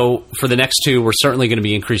 So for the next two, we're certainly going to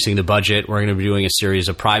be increasing the budget. We're going to be doing a series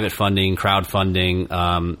of private funding,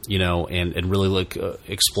 crowdfunding, you know, and really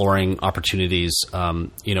exploring opportunities,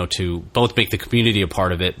 you know, to both make the community a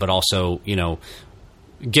part of it, but also, you know,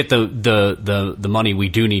 get the money we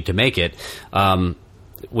do need to make it,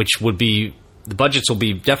 which would be, the budgets will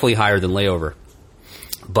be definitely higher than Layover.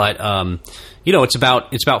 But, you know, it's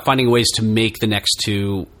about finding ways to make the next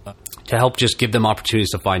two, to help just give them opportunities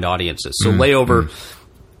to find audiences. So Layover,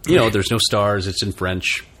 you know, there's no stars. It's in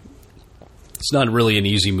French. it's not really an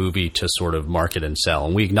easy movie to sort of market and sell,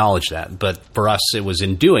 and we acknowledge that. But for us, it was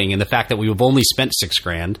in doing, and the fact that we've only spent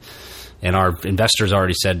 $6,000, and our investors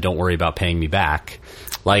already said, "Don't worry about paying me back."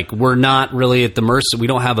 Like, we're not really at the mercy. We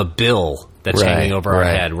don't have a bill that's hanging over our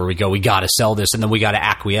head where we go, we got to sell this, and then we got to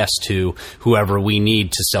acquiesce to whoever we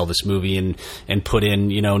need to sell this movie and put in,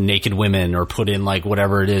 naked women or put in like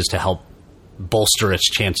whatever it is to help bolster its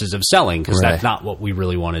chances of selling, because that's not what we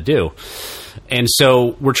really want to do. And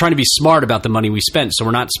so we're trying to be smart about the money we spent, so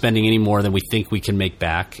we're not spending any more than we think we can make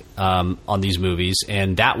back on these movies,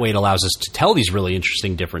 and that way it allows us to tell these really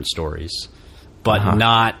interesting different stories, but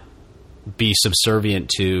not be subservient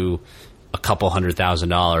to a couple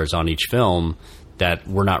 $100,000 on each film that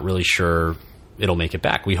we're not really sure it'll make it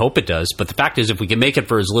back. We hope it does, but the fact is, if we can make it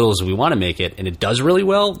for as little as we want to make it, and it does really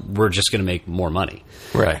well, we're just going to make more money,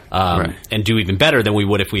 and do even better than we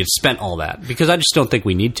would if we had spent all that. Because I just don't think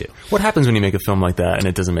we need to. What happens when you make a film like that and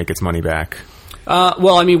it doesn't make its money back?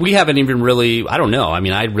 Well, I mean, we haven't even really. I don't know. I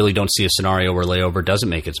mean, I really don't see a scenario where Layover doesn't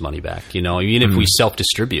make its money back. Even if we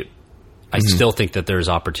self-distribute, I still think that there's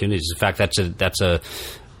opportunities. In fact, that's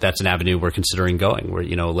an avenue we're considering going, where,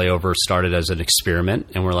 Layover started as an experiment,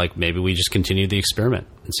 and we're like, maybe we just continue the experiment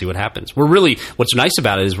and see what happens. What's nice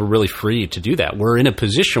about it is we're really free to do that. We're in a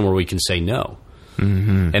position where we can say no.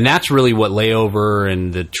 Mm-hmm. And that's really what Layover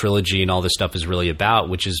and the trilogy and all this stuff is really about,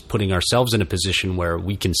 which is putting ourselves in a position where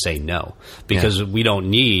we can say no. Because we don't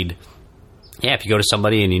need, if you go to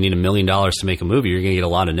somebody and you need $1 million to make a movie, you're going to get a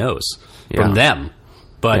lot of no's from them.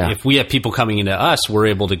 But if we have people coming into us, we're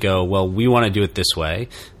able to go, well, we want to do it this way.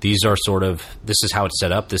 These are this is how it's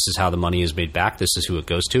set up. This is how the money is made back. This is who it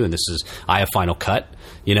goes to. And I have final cut,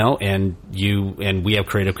 and we have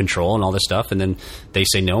creative control and all this stuff. And then they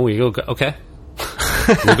say no. We go, okay,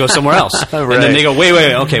 we'll go somewhere else. And then they go,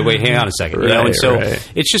 wait, okay, hang on a second. And so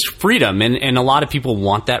it's just freedom. And a lot of people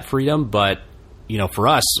want that freedom, but for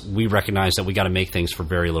us, we recognize that we got to make things for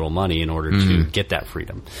very little money in order to get that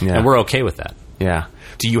freedom. Yeah. And we're okay with that. Yeah.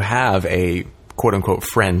 Do you have a quote unquote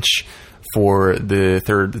French for the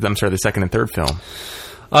second and third film?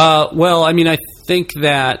 Well, I mean, I think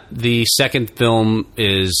that the second film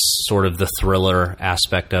is sort of the thriller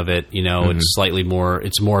aspect of it. It's slightly more,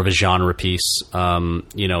 it's more of a genre piece.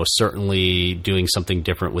 Certainly doing something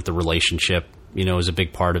different with the relationship, is a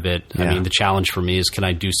big part of it. Yeah. I mean, the challenge for me is, can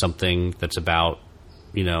I do something that's about,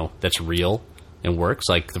 that's real and works?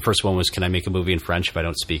 Like the first one was, can I make a movie in French if I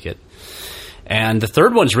don't speak it? And the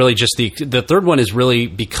third one's really just the third one is really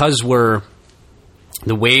because the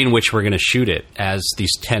way in which we're going to shoot it as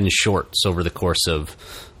these 10 shorts over the course of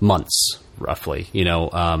months, roughly,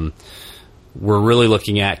 we're really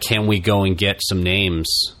looking at, can we go and get some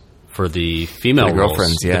names for the female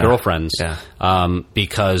girlfriends, roles, the girlfriends,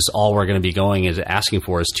 because all we're going to be asking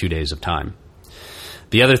for is 2 days of time.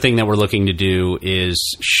 The other thing that we're looking to do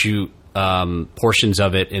is shoot portions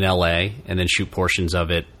of it in LA and then shoot portions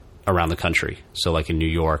of it around the country, so like in New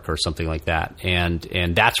York or something like that, and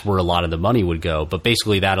that's where a lot of the money would go. But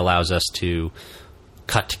basically, that allows us to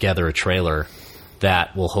cut together a trailer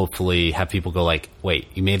that will hopefully have people go like, "Wait,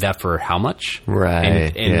 you made that for how much?"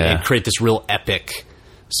 Right, and create this real epic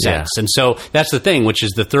sense. And so that's the thing, which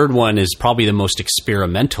is the third one is probably the most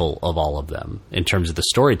experimental of all of them in terms of the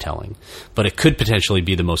storytelling, but it could potentially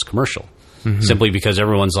be the most commercial, simply because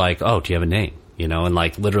everyone's like, "Oh, do you have a name?" And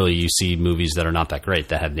like literally you see movies that are not that great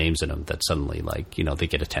that have names in them that suddenly like, they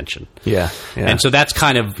get attention. Yeah. And so that's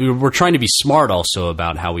kind of, we're trying to be smart also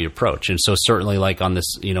about how we approach. And so certainly like on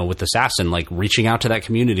this, with Assassin, like reaching out to that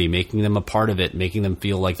community, making them a part of it, making them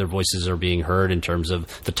feel like their voices are being heard in terms of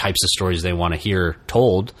the types of stories they want to hear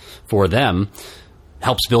told for them,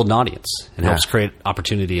 helps build an audience and helps create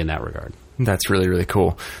opportunity in that regard. That's really, really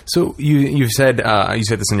cool. So you've said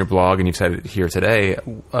this in your blog, and you've said it here today,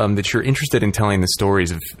 that you're interested in telling the stories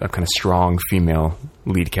of kind of strong female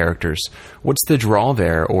lead characters. What's the draw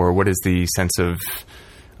there, or what is the sense of,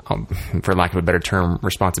 for lack of a better term,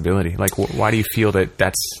 responsibility? Like, why do you feel that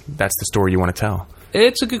that's the story you want to tell?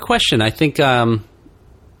 It's a good question. I think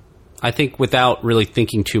without really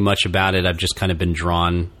thinking too much about it, I've just kind of been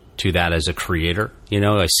drawn to that as a creator.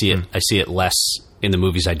 I see it less in the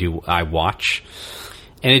movies I watch,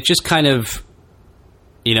 and it just kind of,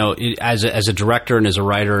 as a director and as a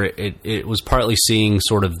writer, it was partly seeing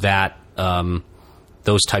sort of that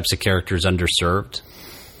those types of characters underserved,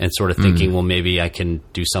 and sort of thinking, well, maybe I can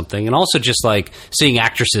do something, and also just like seeing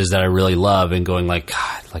actresses that I really love and going like,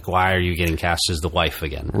 God, like why are you getting cast as the wife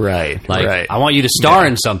again? Right, like I want you to star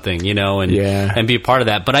in something, and be a part of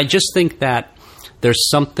that. But I just think that there's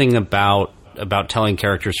something about telling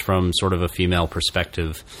characters from sort of a female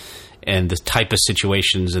perspective and the type of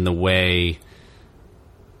situations and the way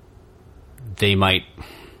they might,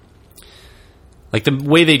 like the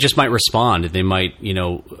way they just might respond, they might,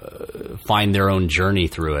 find their own journey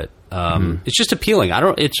through it. It's just appealing.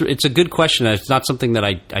 It's a good question. It's not something that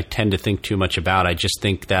I tend to think too much about. I just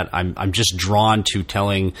think that I'm just drawn to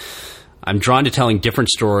telling different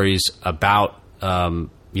stories about,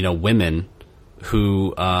 women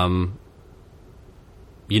who,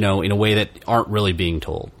 in a way that aren't really being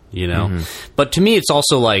told, But to me, it's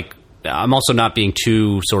also like, I'm also not being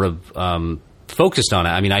too sort of, focused on it.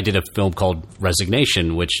 I mean, I did a film called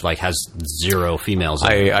Resignation, which like has 0 females in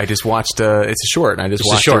it. I just watched, it's a short, and I just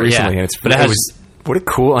watched it recently. Yeah. And it was what a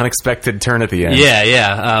cool, unexpected turn at the end.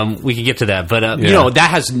 Yeah. We can get to that. But,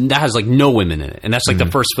 that has like no women in it. And that's like the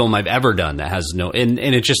first film I've ever done that has no, and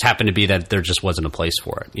it just happened to be that there just wasn't a place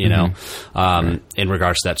for it, in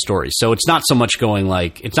regards to that story. So it's not so much going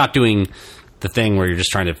like, it's not doing the thing where you're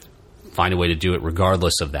just trying to find a way to do it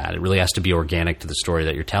regardless of that. It really has to be organic to the story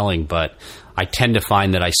that you're telling. But I tend to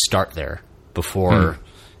find that I start there before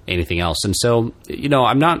anything else. And so,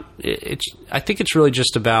 I think it's really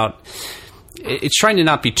just about, it's trying to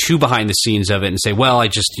not be too behind the scenes of it and say, well,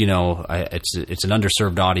 it's an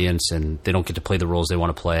underserved audience and they don't get to play the roles they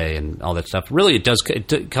want to play and all that stuff. Really,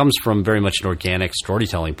 it comes from very much an organic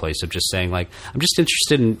storytelling place of just saying, like, I'm just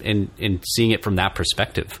interested in seeing it from that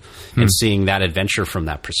perspective and seeing that adventure from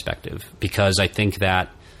that perspective, because I think that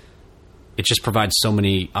it just provides so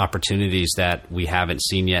many opportunities that we haven't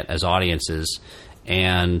seen yet as audiences,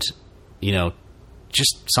 and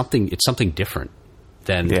it's something different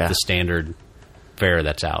than the standard fare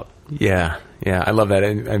that's out. Yeah, I love that.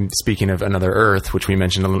 And speaking of Another Earth, which we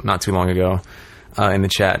mentioned not too long ago in the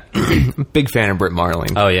chat, big fan of Britt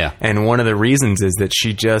Marling. Oh yeah, and one of the reasons is that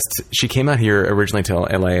she came out here originally to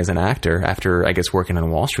LA as an actor after, I guess, working on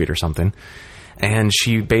Wall Street or something. And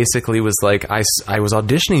she basically was like, I was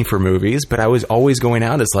auditioning for movies, but I was always going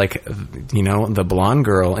out as like, the blonde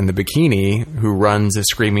girl in the bikini who runs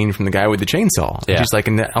screaming from the guy with the chainsaw. Yeah. She's like,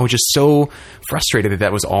 and I was just so frustrated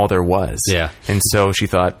that was all there was. Yeah. And so she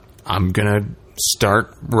thought, I'm going to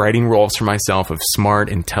start writing roles for myself of smart,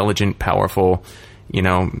 intelligent, powerful,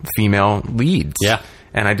 female leads. Yeah.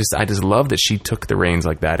 And I just love that she took the reins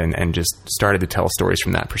like that and just started to tell stories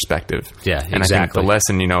from that perspective. Yeah, exactly. And I think the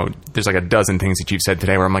lesson, there's like a dozen things that you've said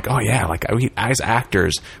today where I'm like, oh yeah, like as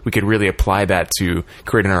actors, we could really apply that to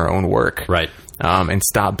creating our own work. Right. And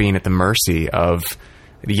stop being at the mercy of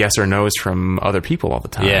the yes or no's from other people all the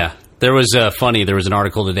time. Yeah. There was an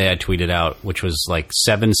article today I tweeted out, which was like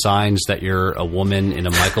 7 signs that you're a woman in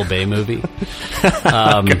a Michael Bay movie.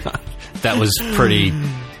 That was pretty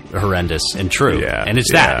horrendous and true. Yeah, and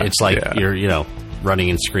it's that. It's like you're, running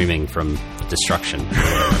and screaming from destruction.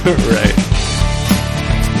 Right.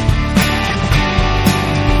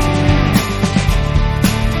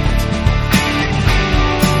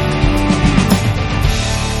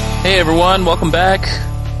 Hey everyone, welcome back.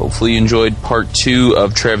 Hopefully you enjoyed part 2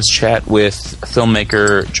 of Trev's chat with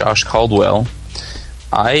filmmaker Josh Caldwell.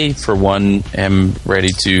 I, for one, am ready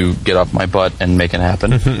to get off my butt and make it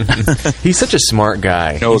happen. He's such a smart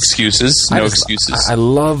guy. No excuses. No excuses. I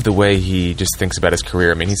love the way he just thinks about his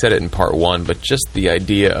career. I mean, he said it in part 1, but just the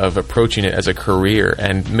idea of approaching it as a career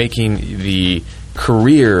and making the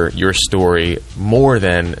career your story more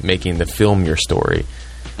than making the film your story.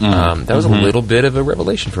 That was a little bit of a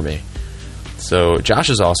revelation for me. So Josh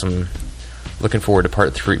is awesome. Looking forward to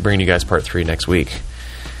part 3, bringing you guys part 3 next week.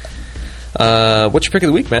 What's your pick of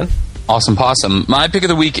the week, man? Awesome Possum. My pick of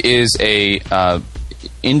the week is a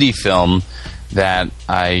indie film that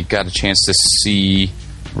I got a chance to see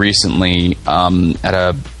recently at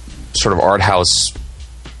a sort of art house.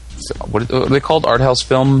 What are they called? Art house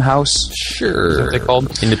film house? Sure. Is that what they're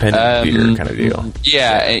called? Independent theater kind of deal.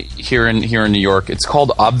 Yeah, here in New York. It's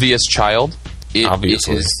called Obvious Child.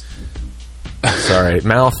 Obviously. It is. Sorry,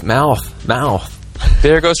 mouth.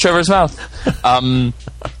 There goes Trevor's mouth.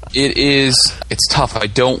 It's tough. I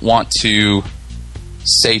don't want to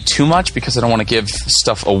say too much because I don't want to give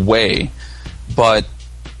stuff away. But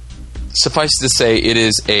suffice to say, it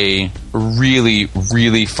is a really,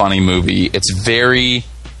 really funny movie. It's very...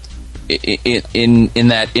 In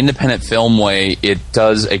that independent film way, it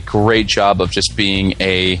does a great job of just being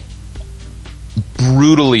a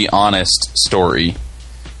brutally honest story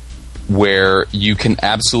where you can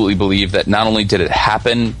absolutely believe that not only did it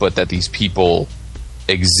happen, but that these people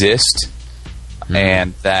exist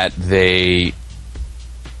and that they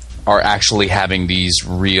are actually having these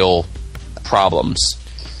real problems.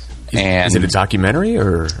 Is it a documentary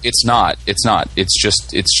or? It's not. It's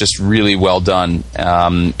just really well done.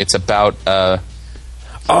 It's about. I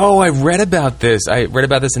read about this. I read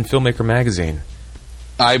about this in Filmmaker magazine.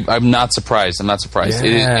 I'm not surprised.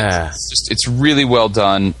 Yeah. It's really well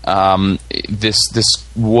done. This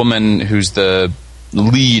woman who's the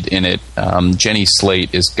lead in it, Jenny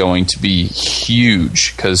Slate, is going to be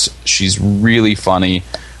huge because she's really funny,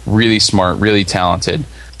 really smart, really talented.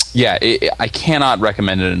 Yeah, I cannot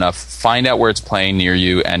recommend it enough. Find out where it's playing near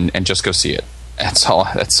you and just go see it. That's all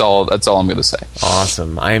I'm going to say.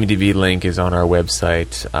 Awesome. IMDb link is on our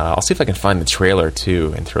website. I'll see if I can find the trailer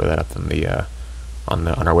too and throw that up on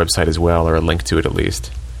our website as well, or a link to it at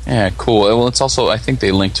least. Yeah, cool. Well, it's also, I think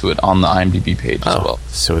they link to it on the IMDb page as well.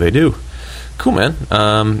 So they do. Cool, man.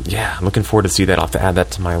 Yeah, I'm looking forward to see that. I'll have to add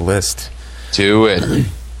that to my list. Do it.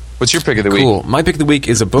 What's your pick of the week? Cool. My pick of the week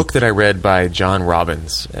is a book that I read by John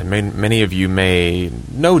Robbins. And many of you may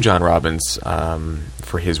know John Robbins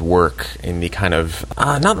for his work in the kind of,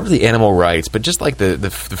 not really animal rights, but just like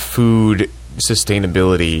the food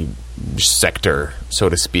sustainability sector, so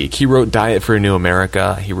to speak. He wrote Diet for a New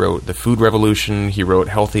America. He wrote The Food Revolution. He wrote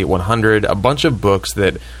Healthy at 100, a bunch of books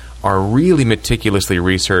that are really meticulously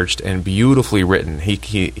researched and beautifully written.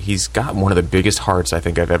 He's got one of the biggest hearts I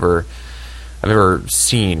think I've ever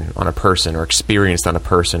seen on a person or experienced on a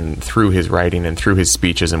person through his writing and through his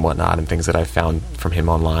speeches and whatnot and things that I've found from him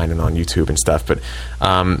online and on YouTube and stuff. But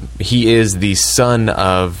he is the son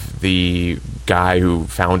of the guy who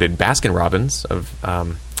founded Baskin-Robbins.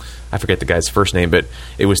 I forget the guy's first name, but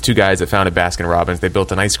it was two guys that founded Baskin-Robbins. They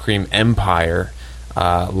built an ice cream empire,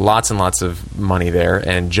 lots and lots of money there,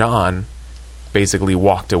 and John basically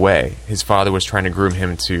walked away. His father was trying to groom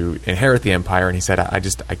him to inherit the empire, and he said, I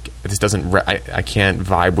can't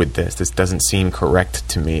vibe with this. This doesn't seem correct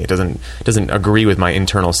to me. It doesn't agree with my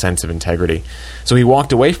internal sense of integrity. So he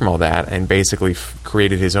walked away from all that and basically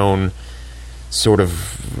created his own sort of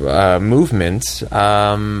movement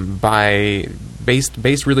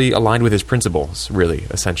based really aligned with his principles, really,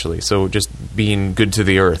 essentially. So just being good to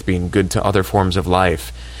the earth, being good to other forms of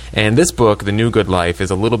life. And this book, The New Good Life, is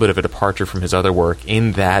a little bit of a departure from his other work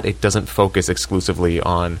in that it doesn't focus exclusively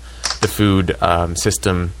on the food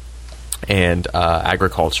system and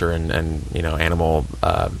agriculture and animal,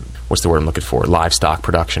 what's the word I'm looking for, livestock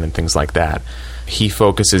production and things like that. He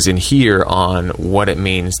focuses in here on what it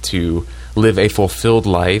means to live a fulfilled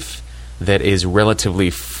life that is relatively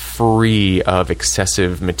free of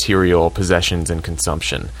excessive material possessions and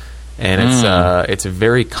consumption. And it's a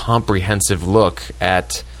very comprehensive look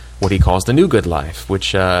at what he calls the new good life,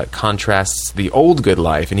 which contrasts the old good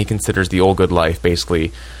life, and he considers the old good life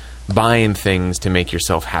basically buying things to make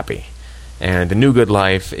yourself happy. And the new good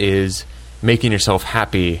life is making yourself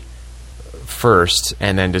happy first,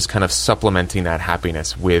 and then just kind of supplementing that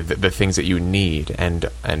happiness with the things that you need, and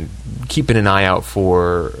keeping an eye out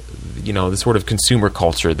for the sort of consumer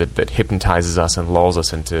culture that hypnotizes us and lulls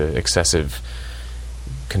us into excessive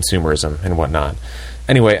consumerism and whatnot.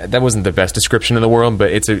 Anyway, that wasn't the best description in the world,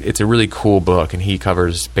 but it's a really cool book, and he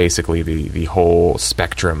covers basically the whole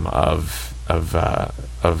spectrum of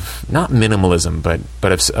not minimalism, but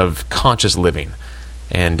of conscious living.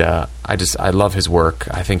 And I love his work.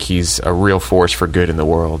 I think he's a real force for good in the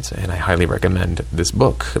world, and I highly recommend this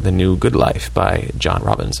book, The New Good Life by John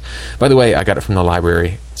Robbins. By the way, I got it from the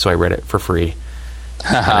library, so I read it for free.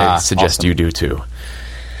 I suggest awesome. You do too.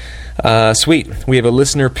 Sweet. We have a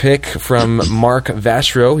listener pick from Mark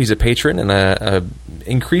Vashro. He's a patron and a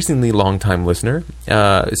increasingly long-time listener.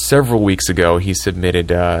 Several weeks ago, he submitted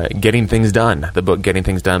Getting Things Done, the book Getting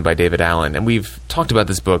Things Done by David Allen. And we've talked about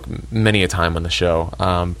this book many a time on the show,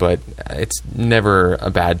 but it's never a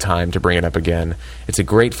bad time to bring it up again. It's a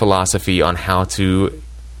great philosophy on how to,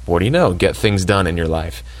 get things done in your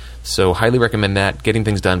life. So highly recommend that, Getting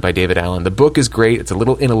Things Done by David Allen. The book is great. It's a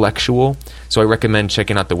little intellectual, so I recommend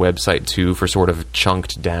checking out the website too for sort of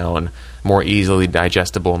chunked down, more easily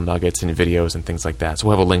digestible nuggets and videos and things like that. So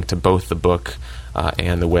we'll have a link to both the book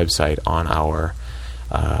and the website on our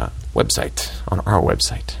website.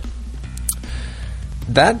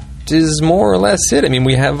 That is more or less it. I mean,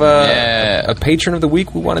 we have a patron of the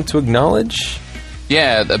week we wanted to acknowledge.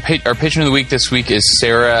 Yeah, our patron of the week this week is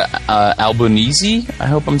Sarah Albanese. I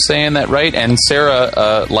hope I'm saying that right. And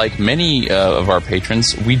Sarah, like many of our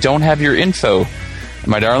patrons, we don't have your info,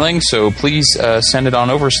 my darling. So please send it on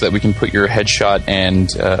over so that we can put your headshot and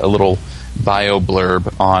a little bio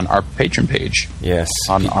blurb on our patron page. Yes.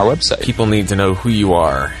 On our website. People need to know who you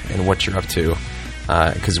are and what you're up to,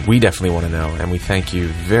 because we definitely want to know. And we thank you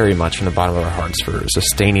very much from the bottom of our hearts for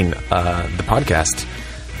sustaining the podcast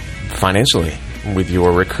financially with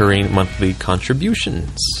your recurring monthly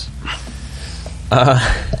contributions.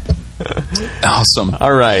 Awesome.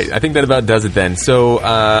 All right. I think that about does it then. So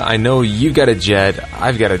I know you've got a jet.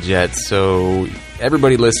 I've got a jet. So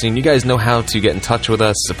everybody listening, you guys know how to get in touch with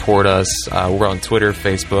us, support us. We're on Twitter,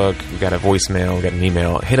 Facebook. We got a voicemail, we got an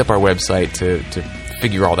email. Hit up our website to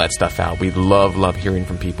figure all that stuff out. We love hearing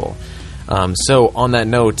from people. So on that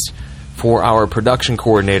note, for our production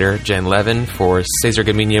coordinator, Jen Levin, for Cesar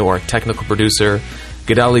Gamino, our technical producer,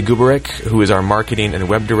 Gadali Gubarek, who is our marketing and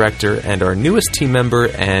web director, and our newest team member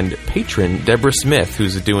and patron, Deborah Smith,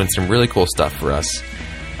 who's doing some really cool stuff for us.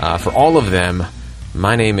 For all of them,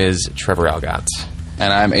 my name is Trevor Algatt.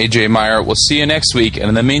 And I'm AJ Meyer. We'll see you next week. And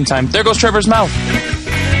in the meantime, there goes Trevor's mouth.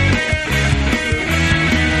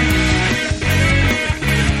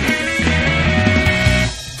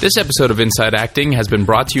 This episode of Inside Acting has been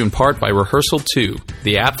brought to you in part by Rehearsal 2,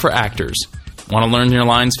 the app for actors. Want to learn your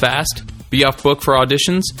lines fast? Be off book for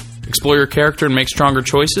auditions? Explore your character and make stronger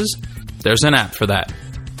choices? There's an app for that.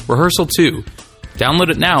 Rehearsal 2. Download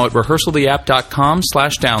it now at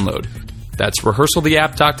rehearsaltheapp.com/download. That's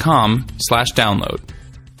rehearsaltheapp.com/download.